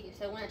emergency.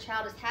 So when a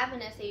child is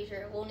having a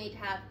seizure, we'll need to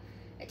have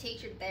a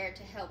teacher there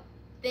to help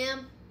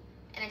them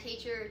and a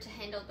teacher to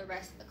handle the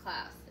rest of the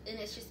class. And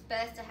it's just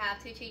best to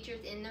have 2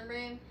 teachers in the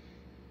room,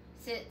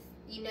 since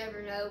you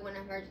never know when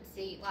an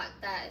emergency like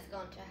that is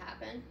going to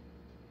happen.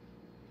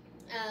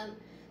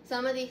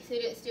 Some of these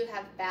students do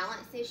have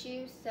balance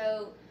issues,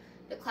 so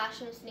the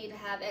classrooms need to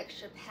have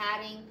extra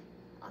padding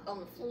like on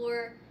the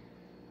floor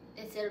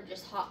instead of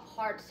just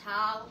hard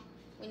tile.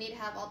 We need to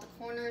have all the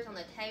corners on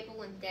the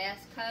table and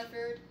desk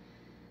covered.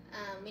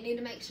 We need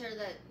to make sure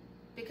that,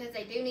 because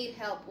they do need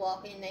help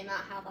walking, they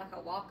might have like a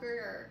walker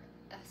or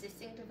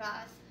assisting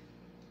device,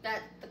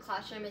 that the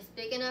classroom is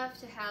big enough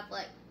to have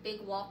like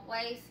big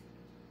walkways.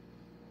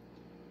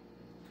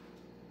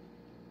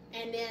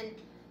 And then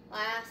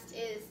last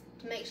is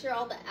to make sure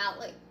all the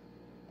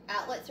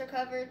outlets are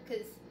covered,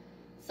 because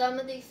some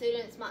of these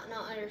students might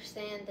not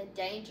understand the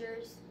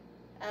dangers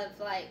of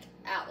like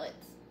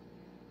outlets.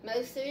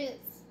 Most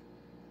students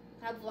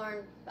have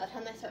learned by the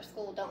time they start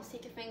school, don't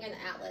stick your finger in the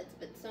outlets,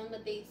 but some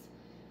of these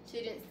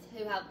students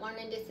who have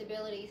learning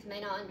disabilities may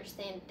not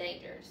understand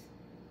dangers.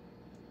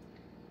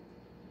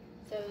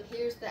 So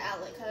here's the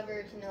outlet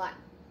covers, like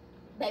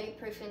baby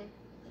proofing.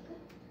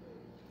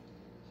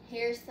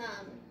 Here's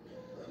some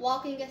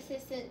walking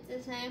assistance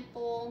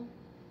example.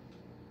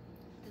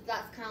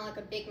 That's kind of like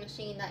a big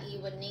machine that you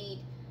would need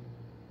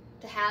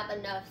to have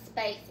enough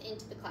space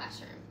into the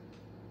classroom.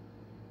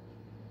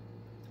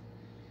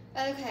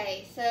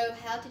 Okay, so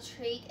how to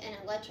treat an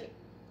electric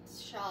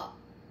shock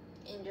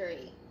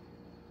injury.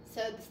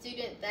 So the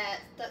student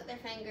that stuck their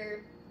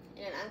finger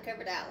in an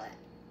uncovered outlet.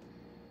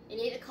 You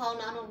need to call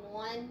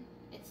 911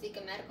 and seek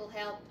a medical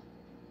help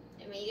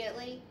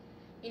immediately.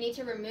 You need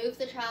to remove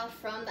the child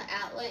from the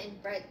outlet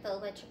and break the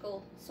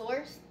electrical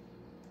source.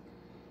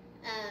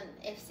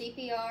 If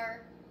CPR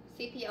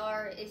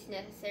is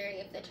necessary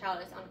if the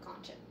child is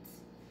unconscious.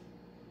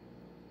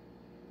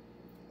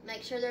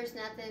 Make sure there's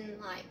nothing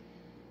like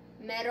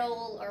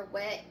metal or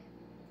wet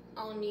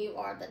on you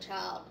or the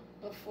child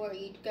before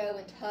you go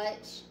and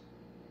touch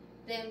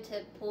them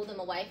to pull them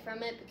away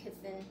from it, because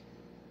then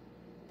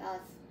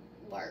that's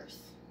worse.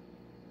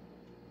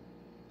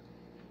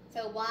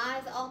 So why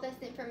is all this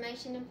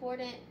information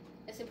important?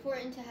 It's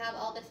important to have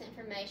all this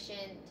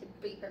information to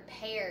be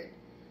prepared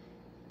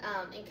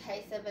in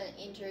case of an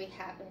injury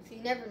happens.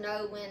 You never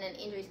know when an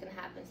injury is going to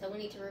happen, so we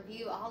need to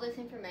review all this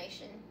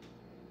information.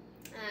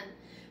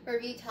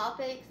 Review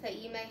topics that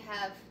you may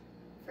have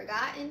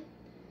forgotten,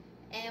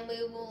 and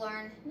we will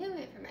learn new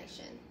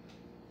information.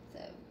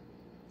 So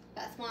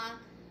that's why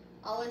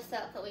all this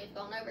stuff that we've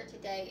gone over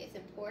today is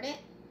important.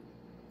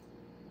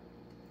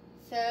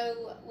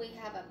 So we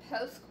have a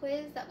post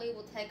quiz that we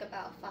will take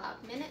about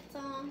 5 minutes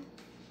on.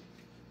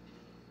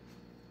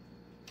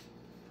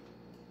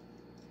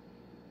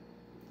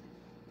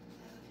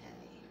 Okay.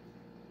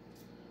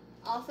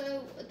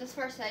 Also, this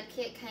first aid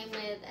kit came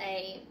with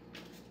a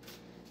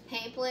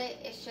pamphlet.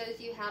 It shows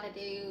you how to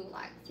do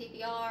like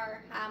CPR,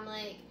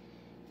 Heimlich,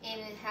 and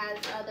it has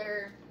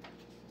other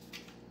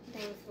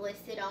things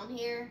listed on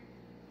here.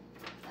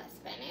 That's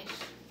Spanish.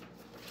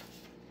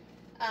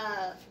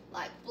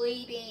 Like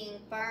bleeding,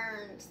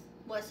 burns,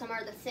 what some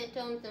are the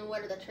symptoms and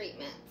what are the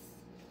treatments.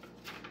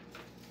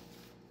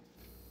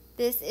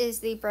 This is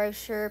the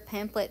brochure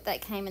pamphlet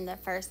that came in the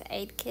first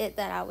aid kit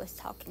that I was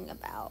talking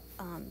about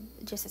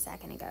just a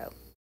second ago.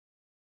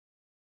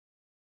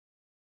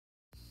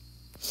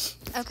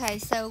 Okay,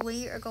 so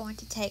we are going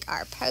to take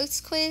our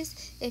post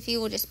quiz. If you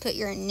will just put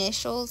your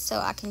initials so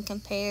I can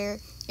compare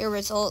your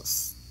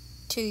results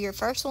to your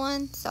first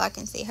one, so I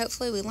can see.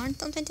 Hopefully we learned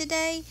something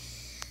today,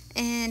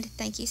 and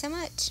thank you so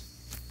much.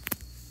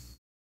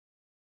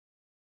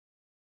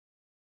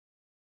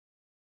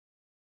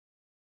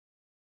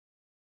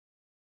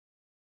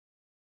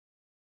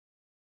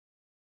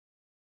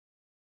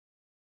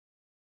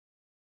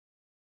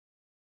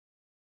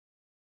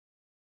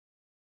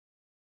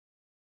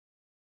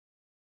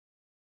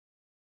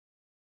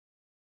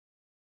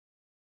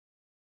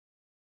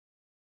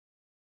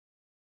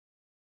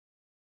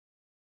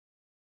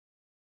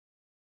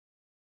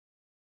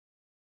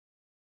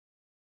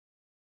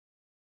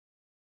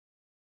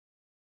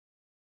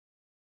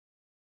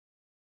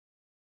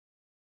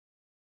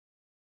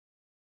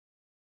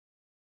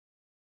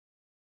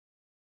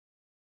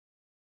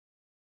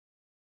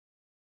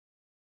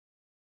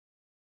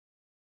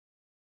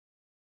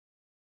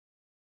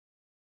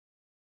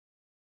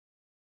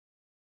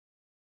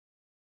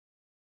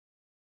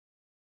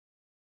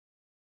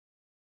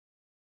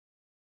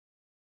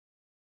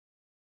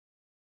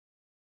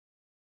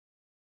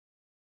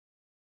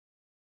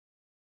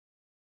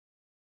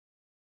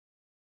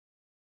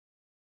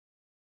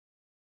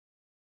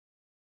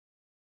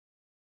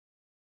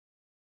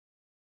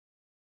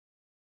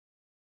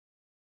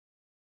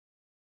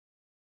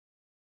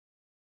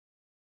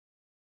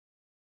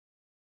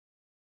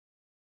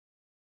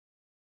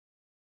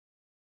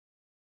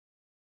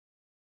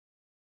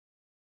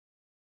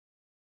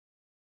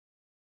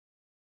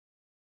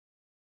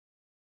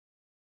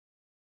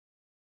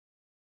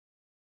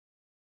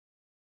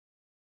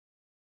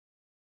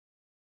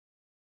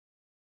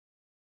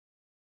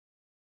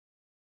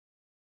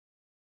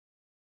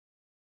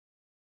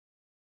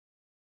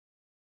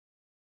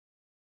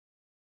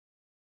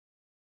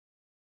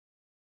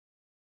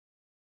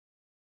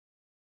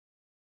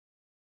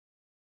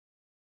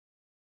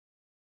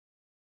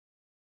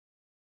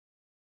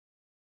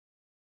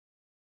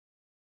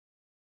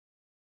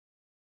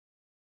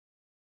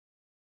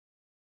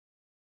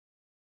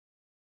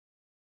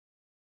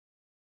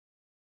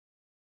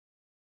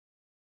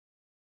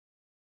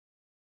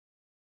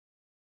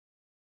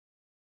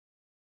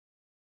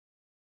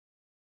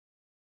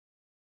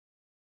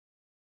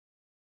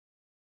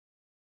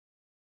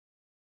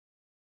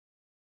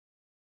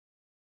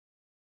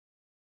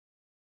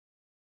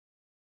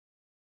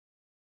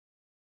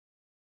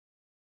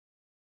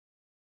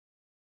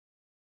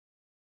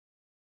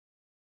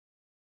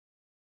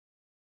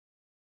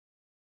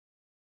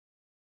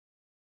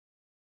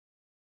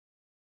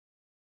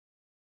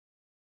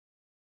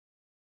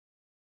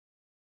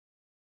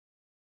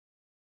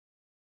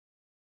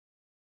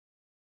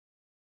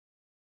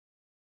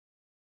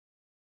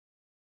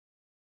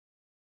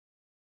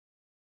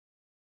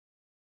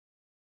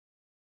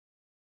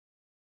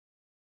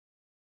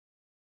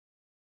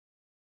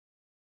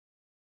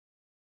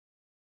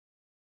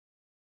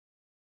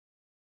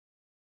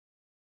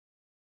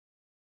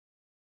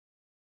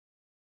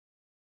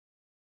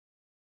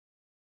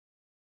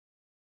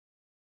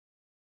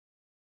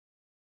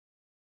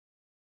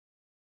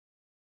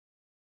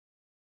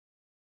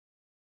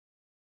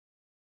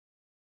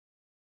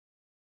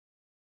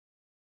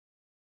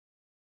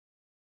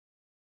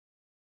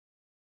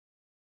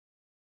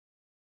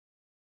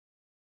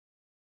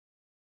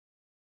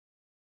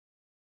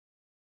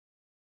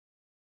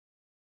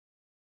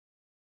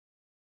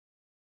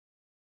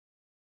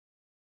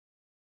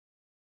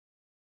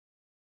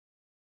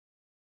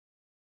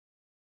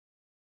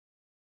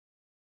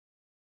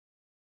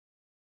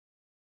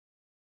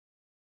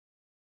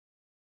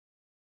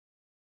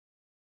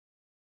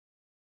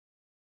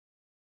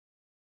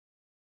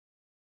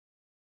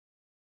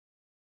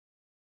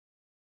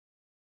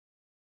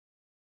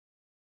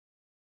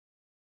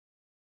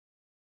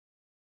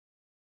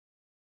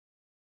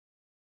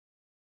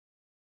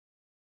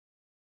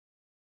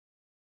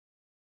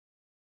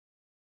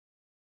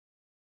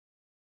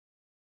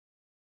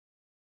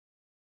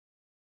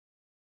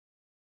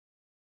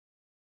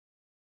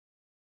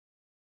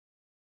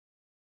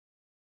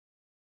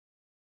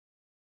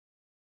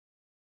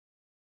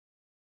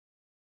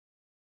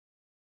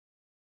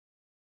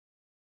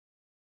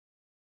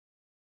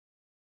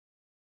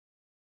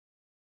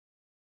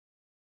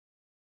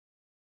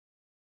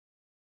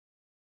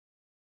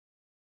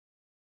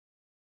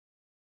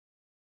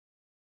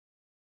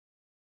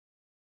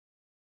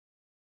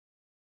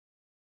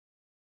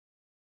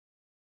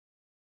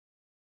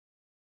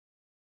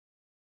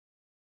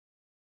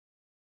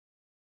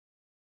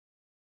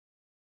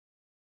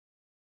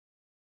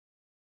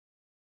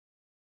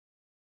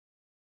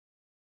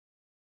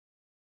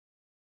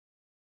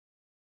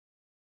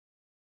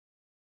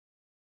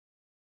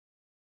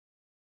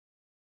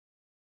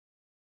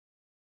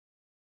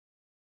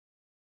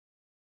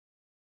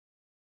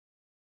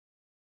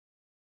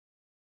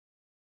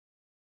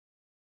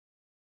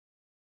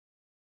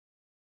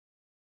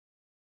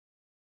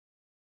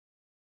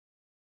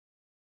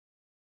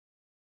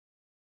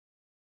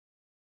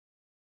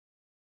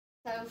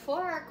 So for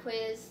our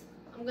quiz,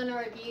 I'm going to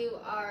review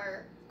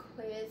our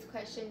quiz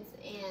questions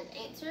and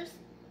answers.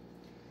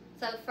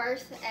 So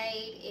first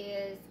aid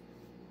is,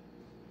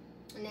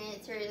 and the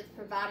answer is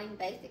providing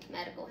basic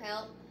medical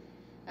help.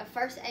 A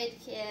first aid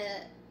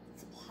kit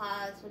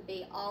supplies would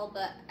be all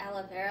but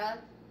aloe vera.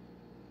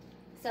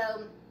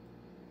 So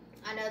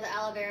I know the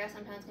aloe vera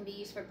sometimes can be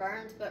used for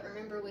burns, but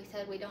remember we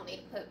said we don't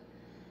need to put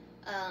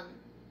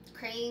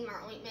cream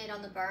or ointment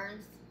on the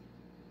burns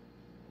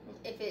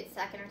if it's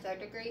second or third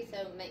degree,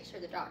 so make sure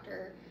the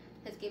doctor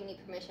has given you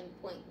permission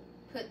to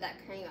put that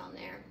cream on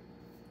there.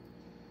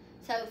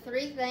 So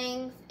 3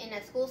 things in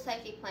a school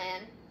safety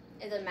plan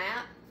is a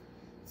map,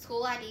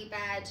 school ID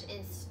badge,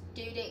 and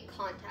student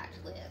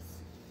contact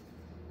list.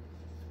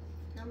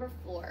 Number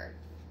 4,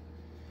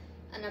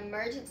 an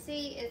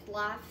emergency is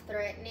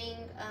life-threatening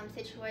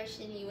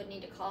situation. You would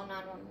need to call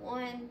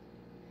 911.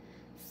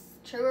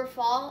 True or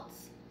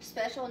false,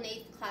 special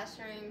needs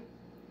classroom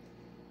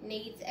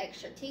needs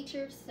extra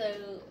teachers.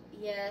 So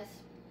yes,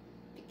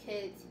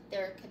 because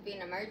there could be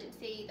an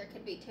emergency, there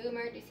could be 2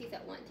 emergencies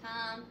at one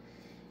time.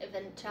 If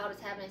a child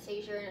is having a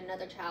seizure and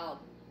another child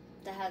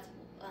that has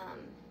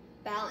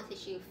balance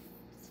issues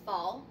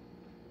fall.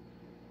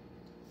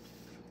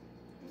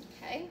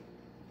 Okay.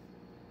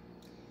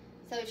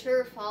 So true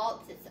or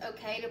false, it's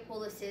okay to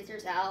pull the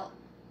scissors out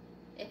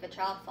if a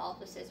child falls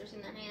with scissors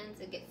in their hands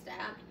and gets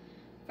stabbed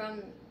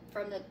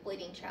from the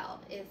bleeding child.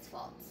 It's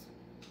false.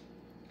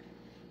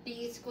 Do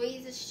you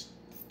squeeze a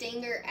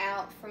stinger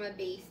out from a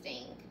bee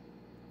sting?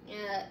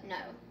 No.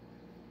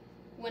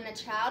 When a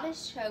child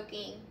is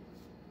choking,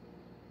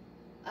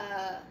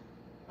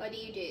 what do?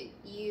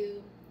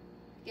 You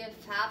give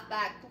 5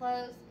 back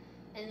blows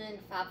and then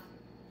 5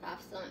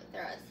 stomach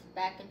thrusts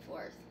back and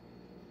forth.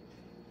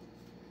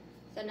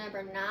 So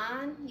number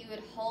 9, you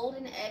would hold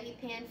an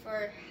EpiPen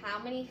for how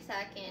many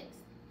seconds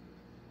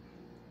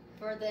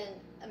for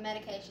a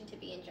medication to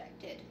be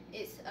injected?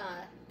 It's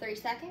 3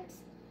 seconds.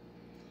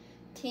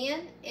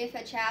 10, if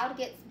a child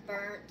gets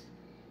burnt,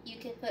 you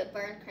can put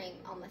burn cream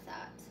on the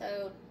side.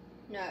 So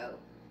no,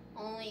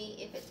 only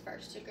if it's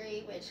first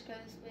degree, which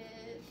goes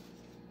with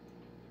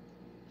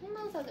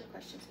those other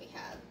questions we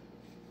have.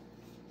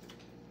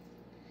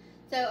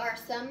 So our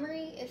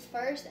summary is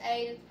first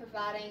aid is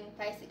providing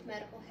basic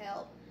medical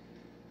help.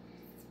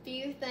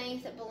 Few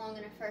things that belong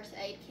in a first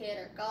aid kit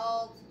are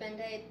gauze,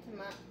 band-aids,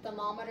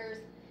 thermometers,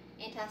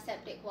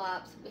 antiseptic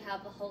wipes. We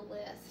have the whole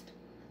list.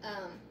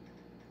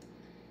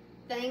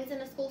 Things in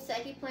a school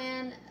safety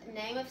plan: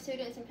 name of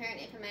students and parent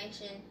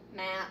information,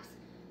 maps.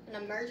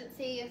 An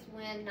emergency is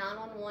when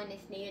 911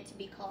 is needed to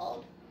be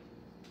called.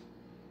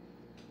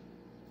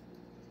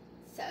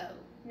 So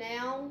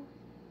now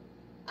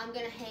I'm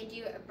going to hand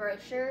you a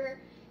brochure.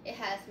 It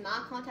has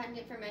my contact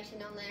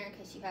information on there in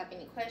case you have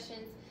any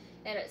questions.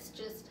 And it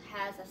just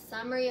has a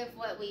summary of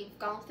what we've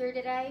gone through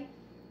today.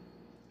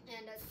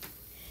 And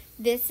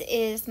this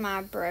is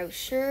my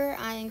brochure.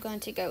 I am going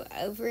to go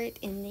over it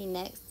in the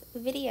next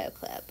video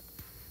clip.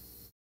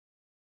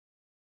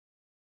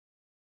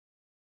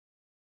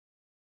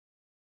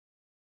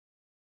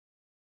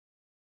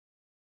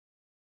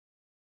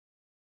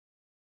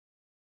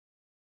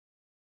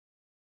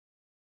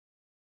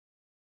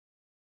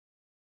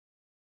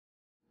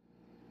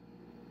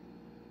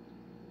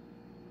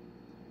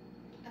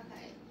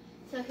 Okay,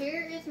 so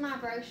here is my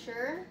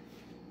brochure.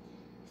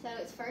 So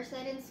it's first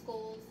aid in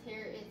schools.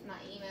 Here is my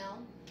email.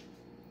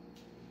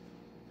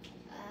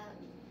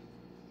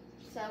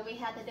 So we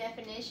have the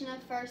definition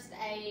of first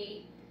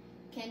aid.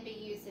 Can be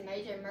used in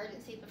major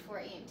emergencies before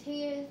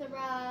EMTs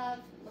arrive.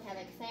 We have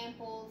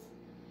examples.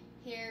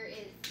 Here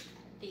is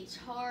the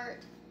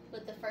chart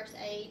with the first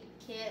aid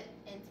kit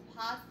and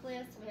supplies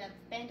list. We have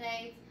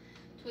band-aids,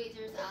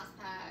 tweezers, ice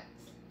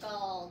packs,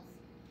 gauze,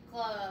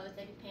 gloves,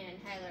 EpiPen,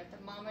 inhaler,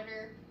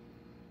 thermometer.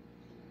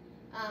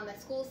 A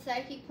school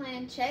safety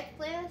plan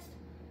checklist,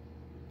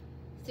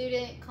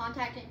 student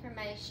contact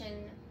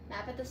information,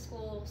 map of the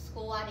school,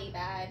 school ID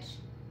badge,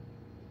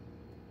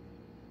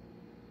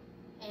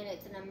 and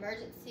it's an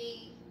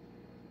emergency.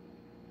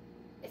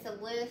 It's a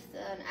list,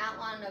 an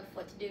outline of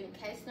what to do in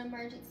case of an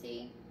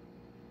emergency.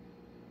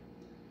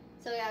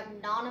 So we have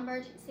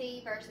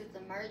non-emergency versus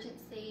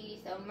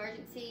emergency. So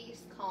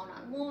emergencies, call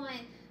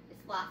 911.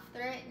 It's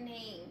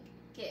life-threatening.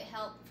 Get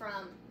help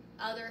from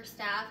other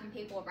staff and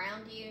people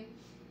around you.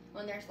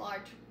 When there's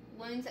large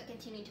wounds that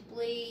continue to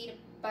bleed,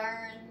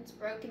 burns,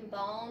 broken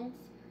bones,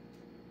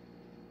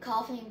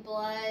 coughing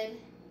blood,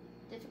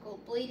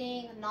 difficult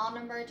bleeding,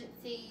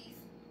 non-emergencies,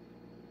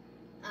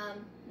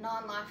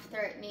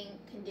 non-life-threatening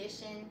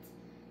conditions,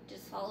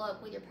 just follow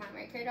up with your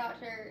primary care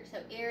doctor. So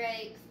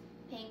earaches,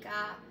 pink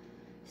eye,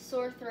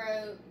 sore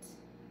throat.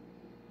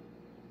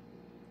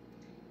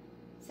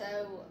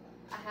 So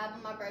I have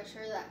in my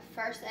brochure that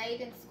first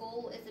aid in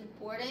school is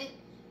important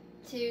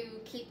to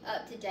keep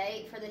up to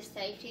date for the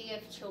safety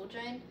of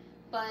children,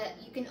 but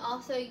you can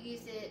also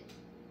use it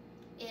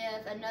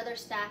if another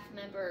staff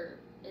member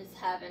is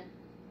having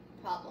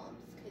problems,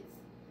 because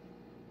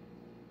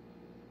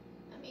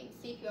I mean,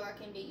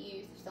 CPR can be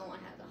used if someone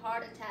has a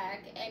heart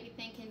attack.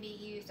 Everything can be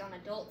used on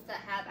adults that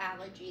have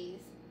allergies.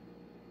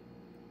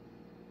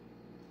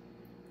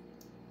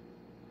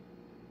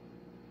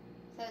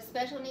 So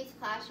special needs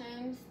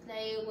classrooms,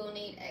 they will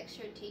need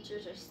extra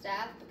teachers or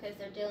staff because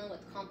they're dealing with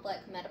complex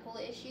medical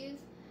issues.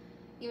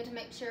 You want to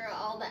make sure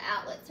all the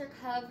outlets are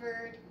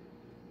covered.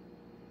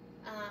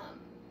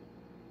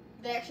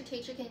 The extra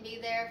teacher can be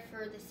there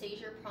for the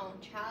seizure-prone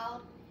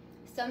child.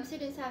 Some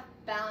students have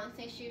balance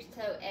issues,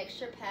 so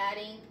extra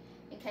padding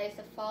in case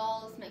of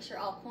falls. Make sure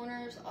all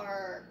corners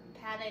are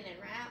padded and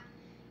wrapped.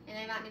 And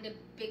they might need a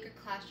bigger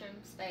classroom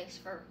space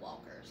for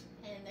walkers.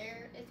 And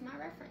there is my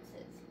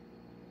references.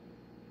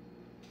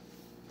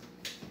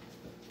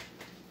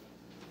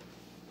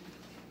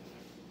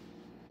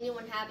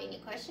 Anyone have any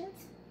questions?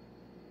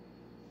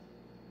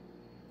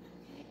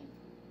 Okay.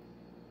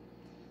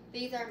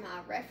 These are my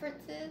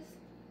references.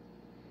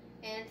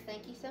 And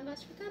thank you so much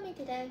for coming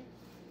today.